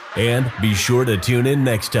Sports. And be sure to tune in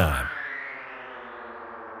next time.